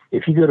regard,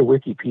 if you go to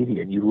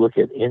Wikipedia and you look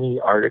at any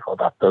article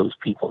about those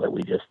people that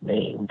we just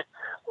named,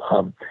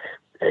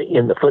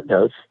 in the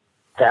footnotes,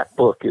 that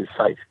book is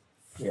cited.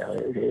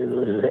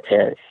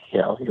 It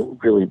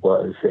really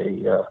was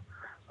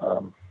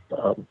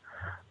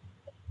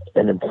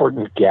an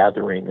important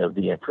gathering of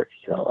the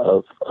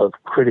of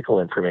critical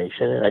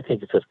information, and I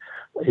think it's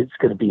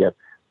going to be a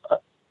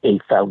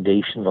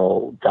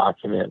foundational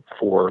document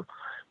for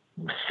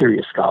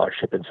serious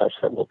scholarship and such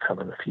that will come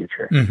in the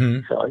future.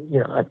 Mm-hmm. So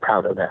I'm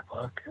proud of that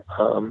book.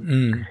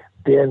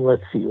 Then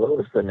let's see, what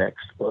was the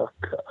next book?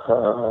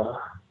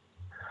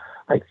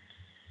 I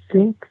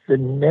think the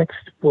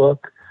next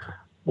book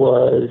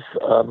was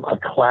a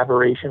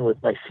collaboration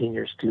with my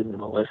senior student,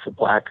 Melissa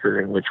Blacker,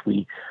 in which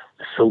we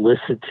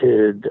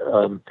solicited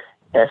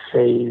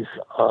essays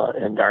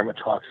and Dharma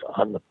talks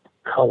on the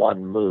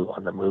koan mu,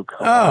 on the mu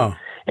koan.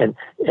 And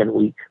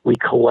we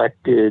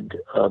collected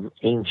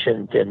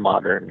ancient and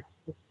modern,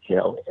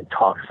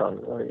 talks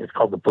on, it's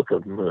called the Book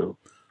of Mu.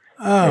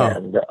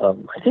 And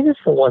I think it's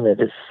the one that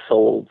has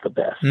sold the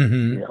best,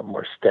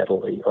 more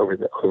steadily over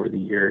the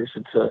years.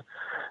 It's a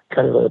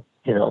kind of a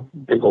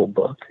big old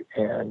book,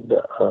 and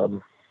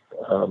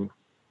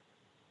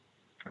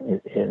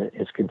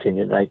it's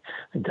continued. I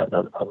don't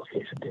know the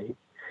publication date.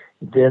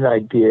 Then I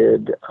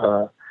did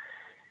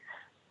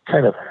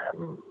kind of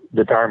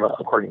the Dharma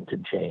according to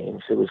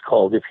James. It was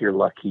called "If You're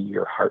Lucky,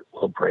 Your Heart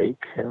Will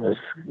Break," and it was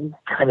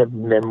kind of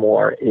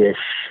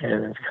memoir-ish,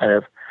 and it's kind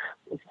of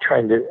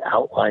trying to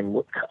outline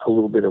a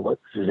little bit of what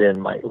Zen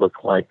might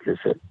look like as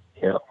it,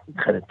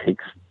 kind of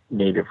takes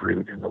native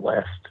root in the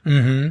West.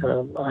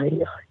 Mm-hmm. I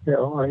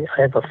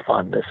have a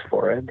fondness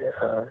for it.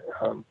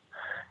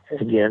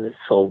 Again, it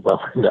sold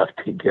well enough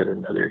to get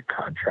another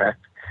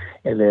contract,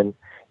 and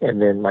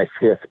then my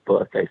fifth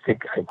book, I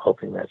think I'm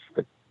hoping I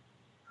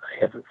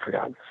haven't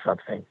forgotten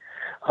something,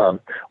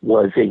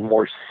 was a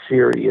more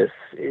serious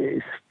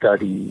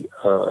study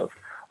of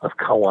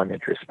koan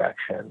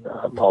introspection,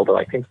 although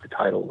I think the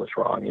title was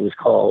wrong. It was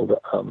called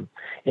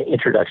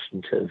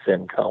Introduction to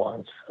Zen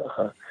Koans,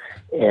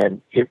 and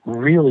it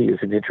really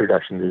is an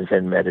introduction to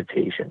Zen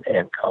meditation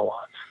and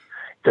koans.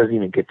 It doesn't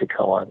even get to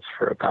koans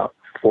for about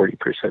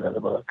 40% of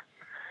the book,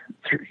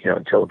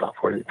 until about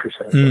 40%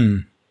 of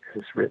the book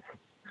is written.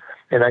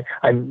 And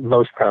I'm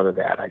most proud of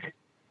that.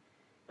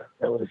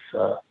 That was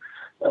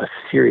a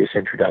serious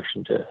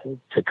introduction to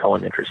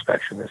koan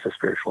introspection as a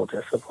spiritual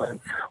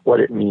discipline, what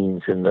it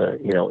means in the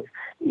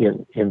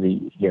in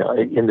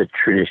the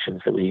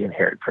traditions that we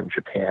inherit from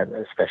Japan,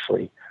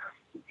 especially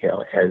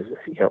as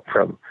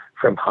from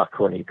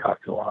Hakuin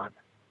Kakuan,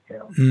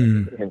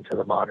 into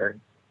the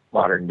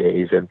modern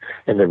days and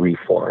the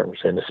reforms,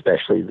 and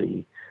especially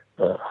the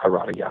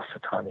Harada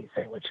Yasutani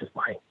thing, which is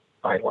my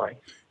line.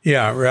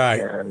 Yeah,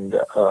 right. And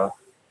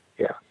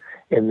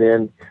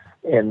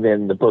and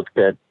then the book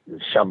that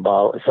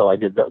Shambhala. So I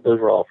did those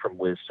were all from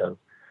Wisdom,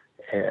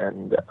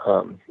 and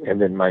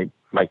then my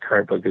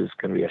current book is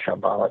going to be a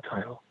Shambhala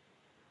title,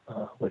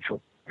 which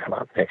will come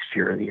out next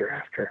year or the year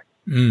after.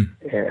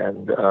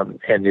 And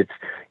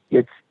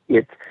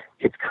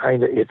it's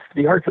kind of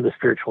the Art of the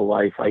Spiritual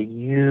Life. I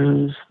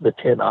use the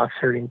 10 ox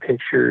herding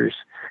pictures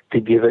to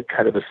give it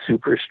kind of a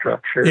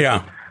superstructure.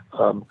 Yeah.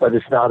 But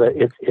it's not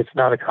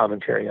a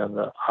commentary on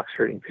the ox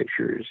herding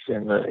pictures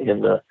in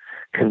the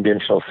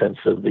conventional sense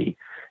of the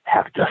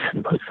half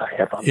dozen books I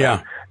have on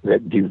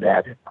that do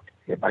that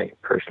in my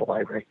personal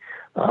library.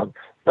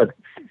 But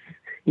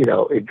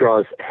it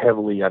draws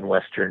heavily on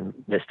Western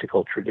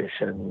mystical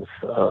traditions,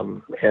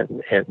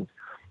 and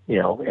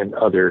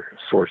other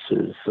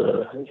sources,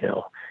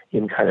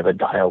 in kind of a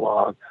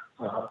dialogue,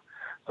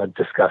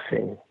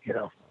 discussing,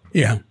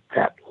 Yeah.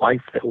 that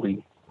life that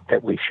we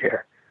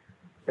share.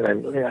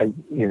 And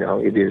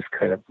it is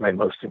kind of my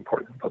most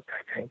important book,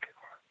 I think.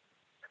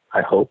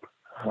 I hope.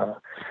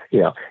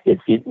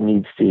 It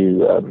needs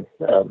to.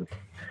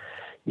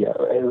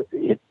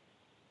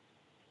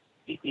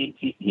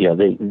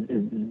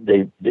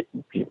 They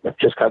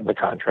just gotten the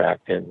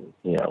contract, and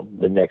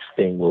the next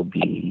thing will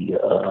be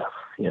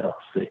the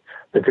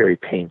very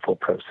painful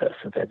process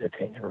of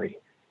editing and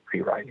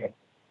rewriting.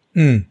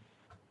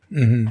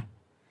 Mm-hmm.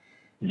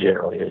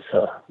 Generally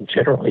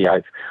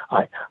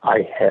I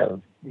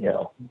have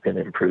been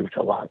improved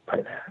a lot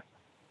by that.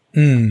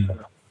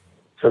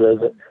 So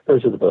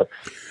those are the books.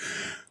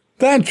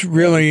 That's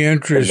really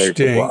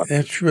interesting.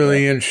 That's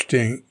really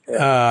interesting.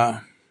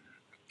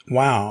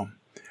 Wow.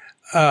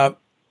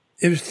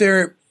 Is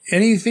there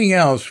anything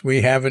else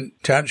we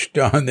haven't touched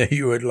on that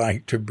you would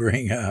like to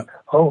bring up?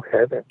 Oh,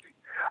 heaven.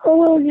 Oh,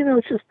 well,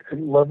 it's just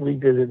lovely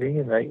visiting,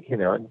 and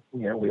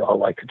we all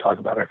like to talk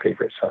about our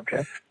favorite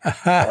subject.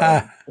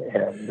 I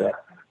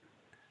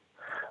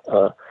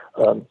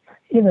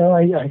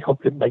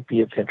hope it might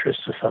be of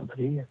interest to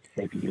somebody,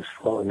 maybe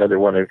useful. Another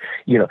one of,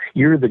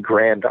 you're the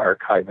grand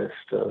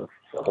archivist of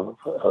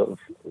the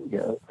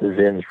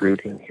Zen's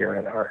rooting here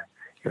in our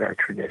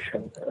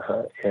tradition,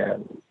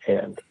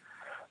 and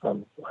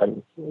I'm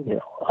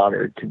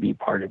honored to be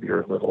part of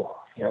your little.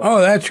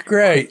 Oh, that's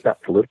great. Not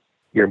little,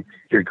 your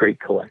great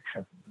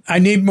collection. I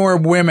need more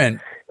women.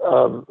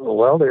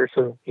 Well, there's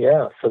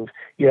you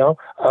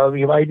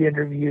might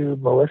interview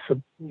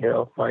Melissa,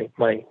 my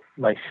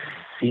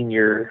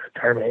senior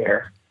retirement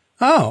heir.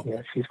 Oh.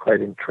 Yeah, she's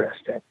quite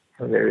interesting.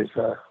 And there's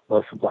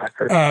Melissa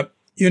Blackhurst.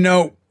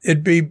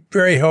 It'd be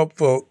very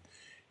helpful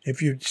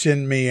if you'd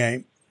send me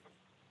an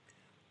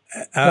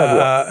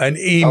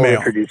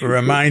email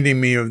reminding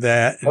me of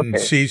that and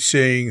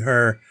CCing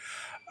her.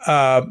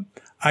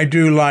 I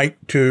do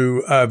like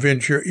to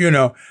venture,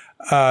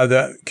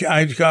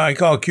 I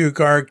call Cuke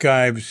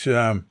Archives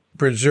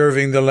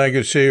preserving the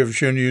legacy of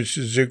Shunryu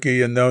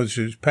Suzuki and those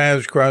whose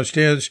paths crossed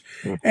his,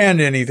 and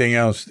anything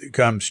else that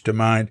comes to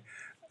mind.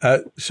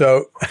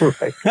 So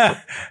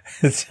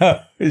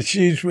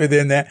she's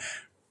within that.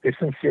 There's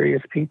some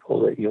serious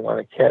people that you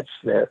want to catch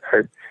that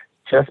are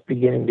just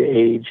beginning to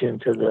age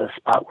into the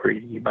spot where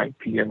you might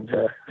be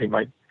they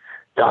might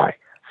die.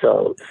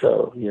 So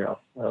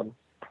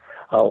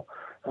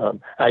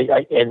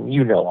I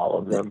and all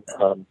of them,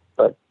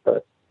 but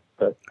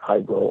I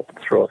will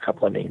throw a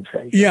couple of names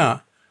at you.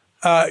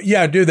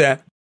 Yeah, do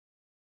that.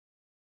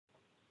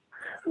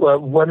 Well,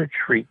 what a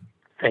treat!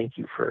 Thank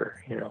you for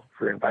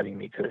inviting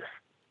me to this.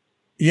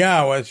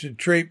 Yeah, well, it's a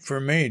treat for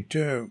me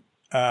too.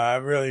 I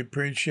really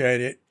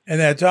appreciate it,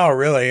 and that's all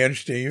really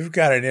interesting. You've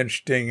got an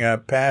interesting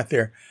path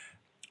there.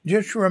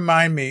 Just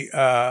remind me,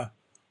 where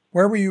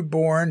were you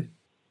born?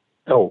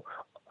 Oh,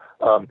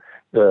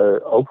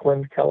 the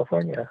Oakland,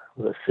 California,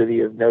 the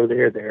city of no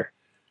there.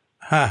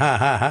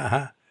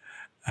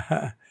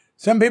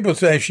 Some people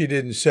say she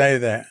didn't say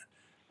that.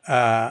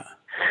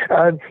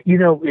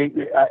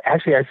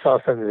 Actually, I saw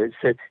something that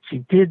said she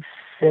did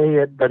say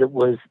it, but it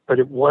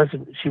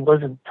wasn't. She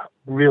wasn't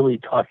really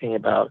talking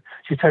about.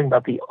 She's talking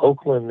about the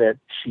Oakland that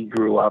she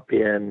grew up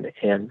in,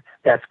 and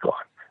that's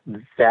gone.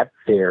 That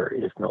there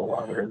is no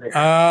longer there.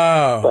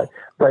 Oh,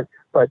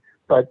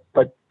 but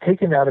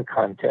taken out of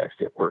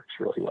context, it works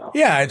really well.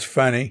 Yeah, it's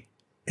funny.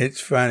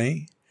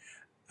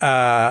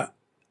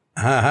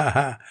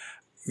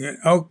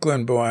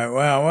 Oakland boy.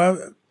 Wow.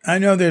 Well, I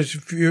know there's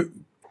a few.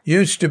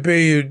 Used to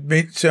be you'd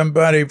meet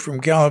somebody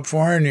from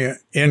California,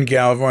 in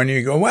California,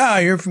 you go, wow,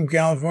 you're from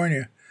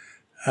California.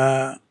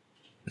 There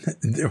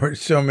were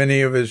so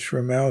many of us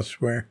from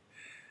elsewhere.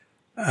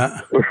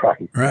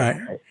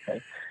 Right.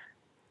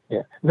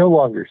 Yeah. No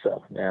longer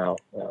so now.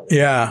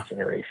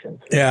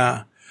 Generations.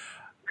 Yeah.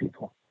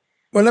 People.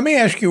 Well, let me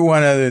ask you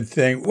one other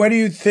thing. What do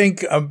you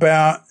think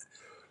about,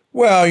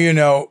 how do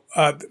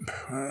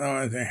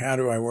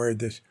I word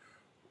this?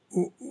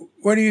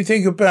 What do you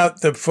think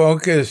about the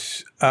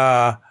focus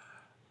on,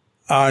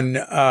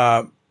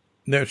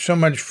 there's so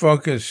much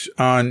focus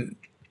on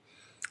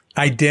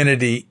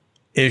identity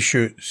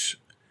issues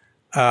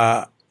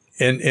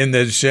in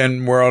the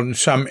Zen world, in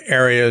some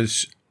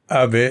areas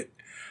of it,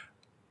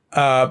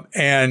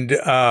 and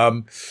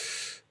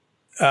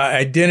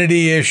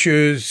identity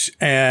issues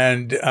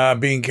and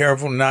being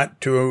careful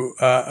not to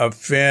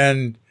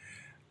offend,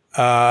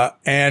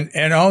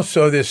 and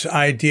also this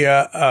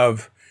idea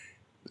of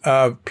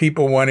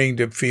people wanting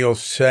to feel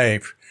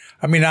safe.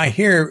 I mean, I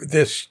hear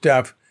this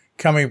stuff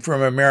coming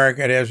from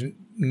America. It has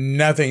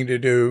nothing to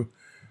do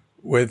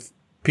with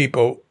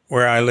people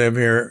where I live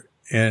here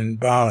in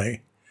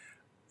Bali.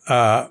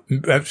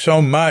 But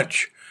so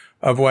much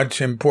of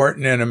what's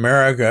important in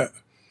America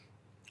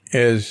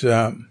is,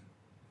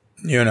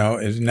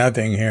 is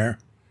nothing here.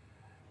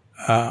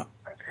 It's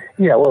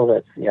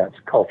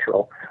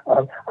cultural.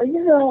 I'm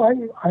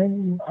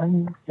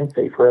in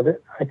favor of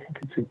it. I think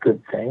it's a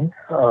good thing.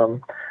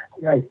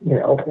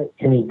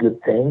 Any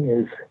good thing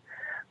is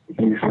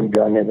usually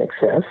done in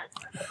excess.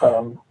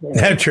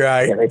 That's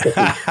right. And I think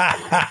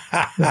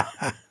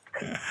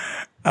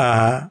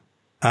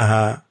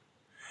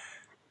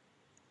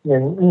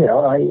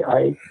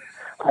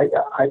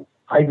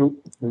I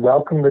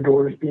welcome the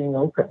doors being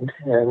opened,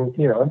 and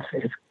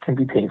it can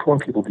be painful,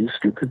 and people do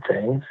stupid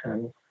things,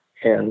 and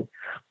I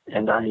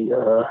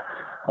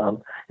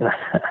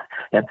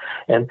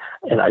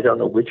don't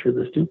know which are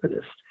the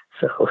stupidest.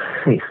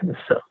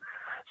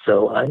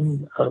 So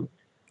I'm.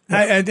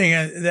 I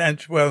think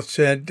that's well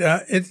said.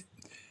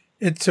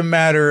 It's a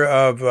matter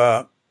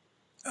of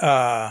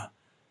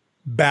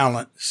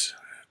balance.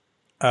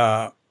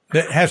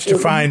 That has to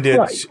find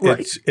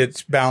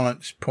its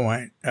balance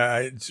point.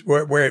 It's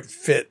where it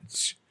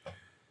fits.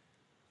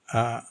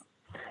 And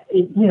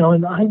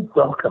I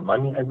welcome. I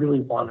mean, I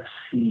really want to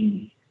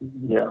see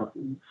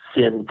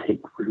sin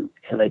take root,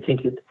 and I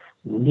think it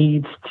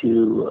needs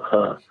to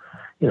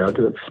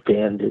to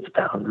expand its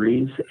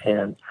boundaries,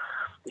 and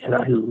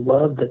I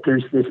love that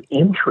there's this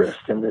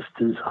interest and this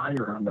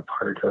desire on the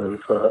part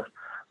of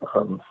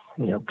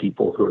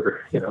people who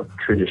are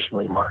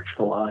traditionally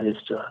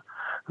marginalized,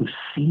 who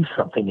see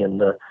something in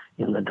the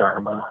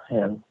Dharma,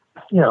 and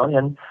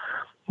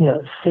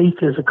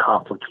safe is a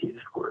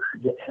complicated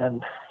word,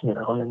 and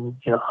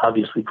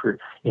obviously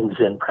in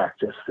Zen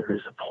practice there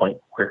is a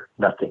point where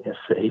nothing is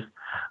safe,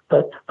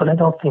 but I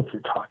don't think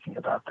they're talking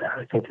about that.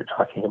 I think they're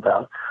talking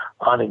about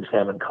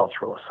unexamined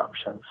cultural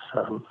assumptions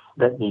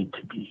that need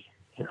to be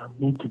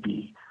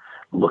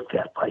looked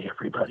at by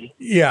everybody.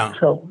 Yeah.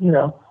 So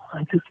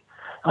I think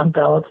I'm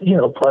balanced.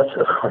 Plus,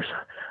 of course,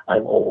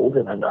 I'm old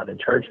and I'm not in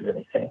charge of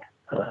anything.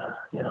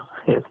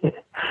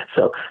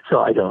 So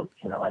I don't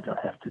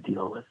have to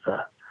deal with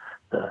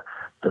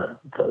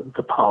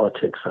the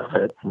politics of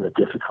it and the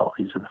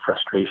difficulties and the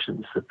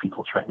frustrations of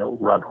people trying to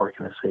run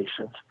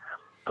organizations.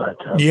 But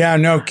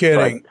no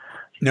kidding.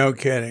 No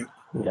kidding.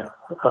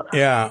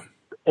 Yeah.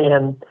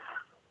 And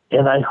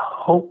I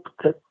hope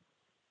that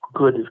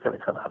good is going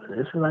to come out of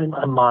this, and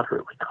I'm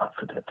moderately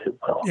confident it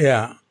will.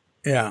 Yeah.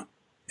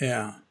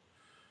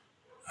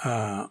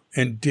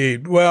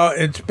 Indeed. Well,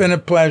 it's been a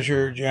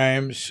pleasure,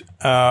 James.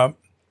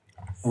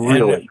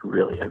 Really,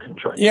 I've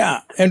enjoyed it.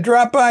 Yeah, and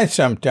drop by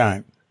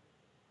sometime.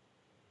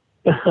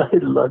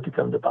 I'd love to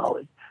come to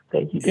Bali.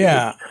 Thank you.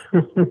 Yeah.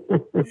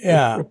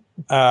 Yeah.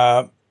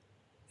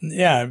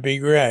 It'd be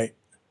great.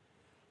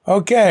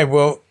 Okay,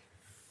 well,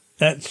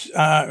 that's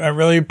I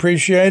really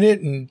appreciate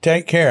it, and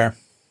take care.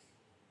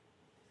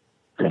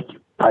 Thank you.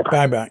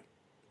 Bye-bye. Bye-bye.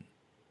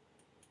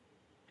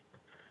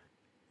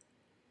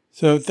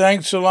 So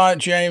thanks a lot,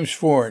 James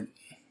Ford.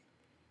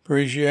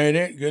 Appreciate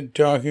it. Good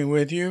talking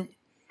with you.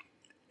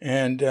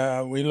 And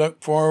we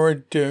look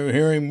forward to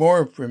hearing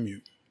more from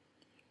you.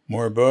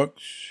 More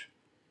books,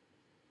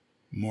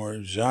 more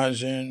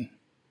Zazen,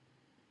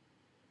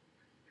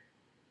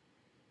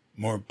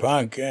 more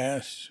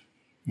podcasts.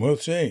 We'll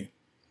see.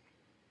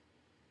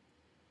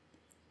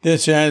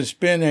 This has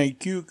been a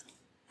Cuke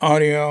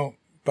Audio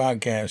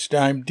podcast.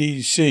 I'm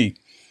DC,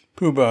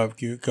 Poobah of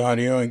Cuke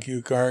Audio and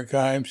Cuke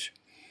Archives,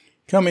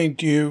 coming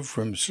to you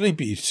from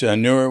sleepy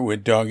Sanur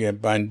with Doggy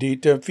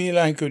Bandita,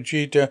 Feline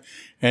Cuchita,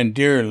 and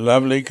dear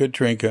lovely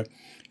Katrinka.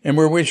 And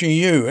we're wishing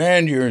you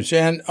and yours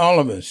and all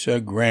of us a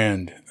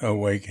grand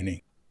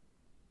awakening.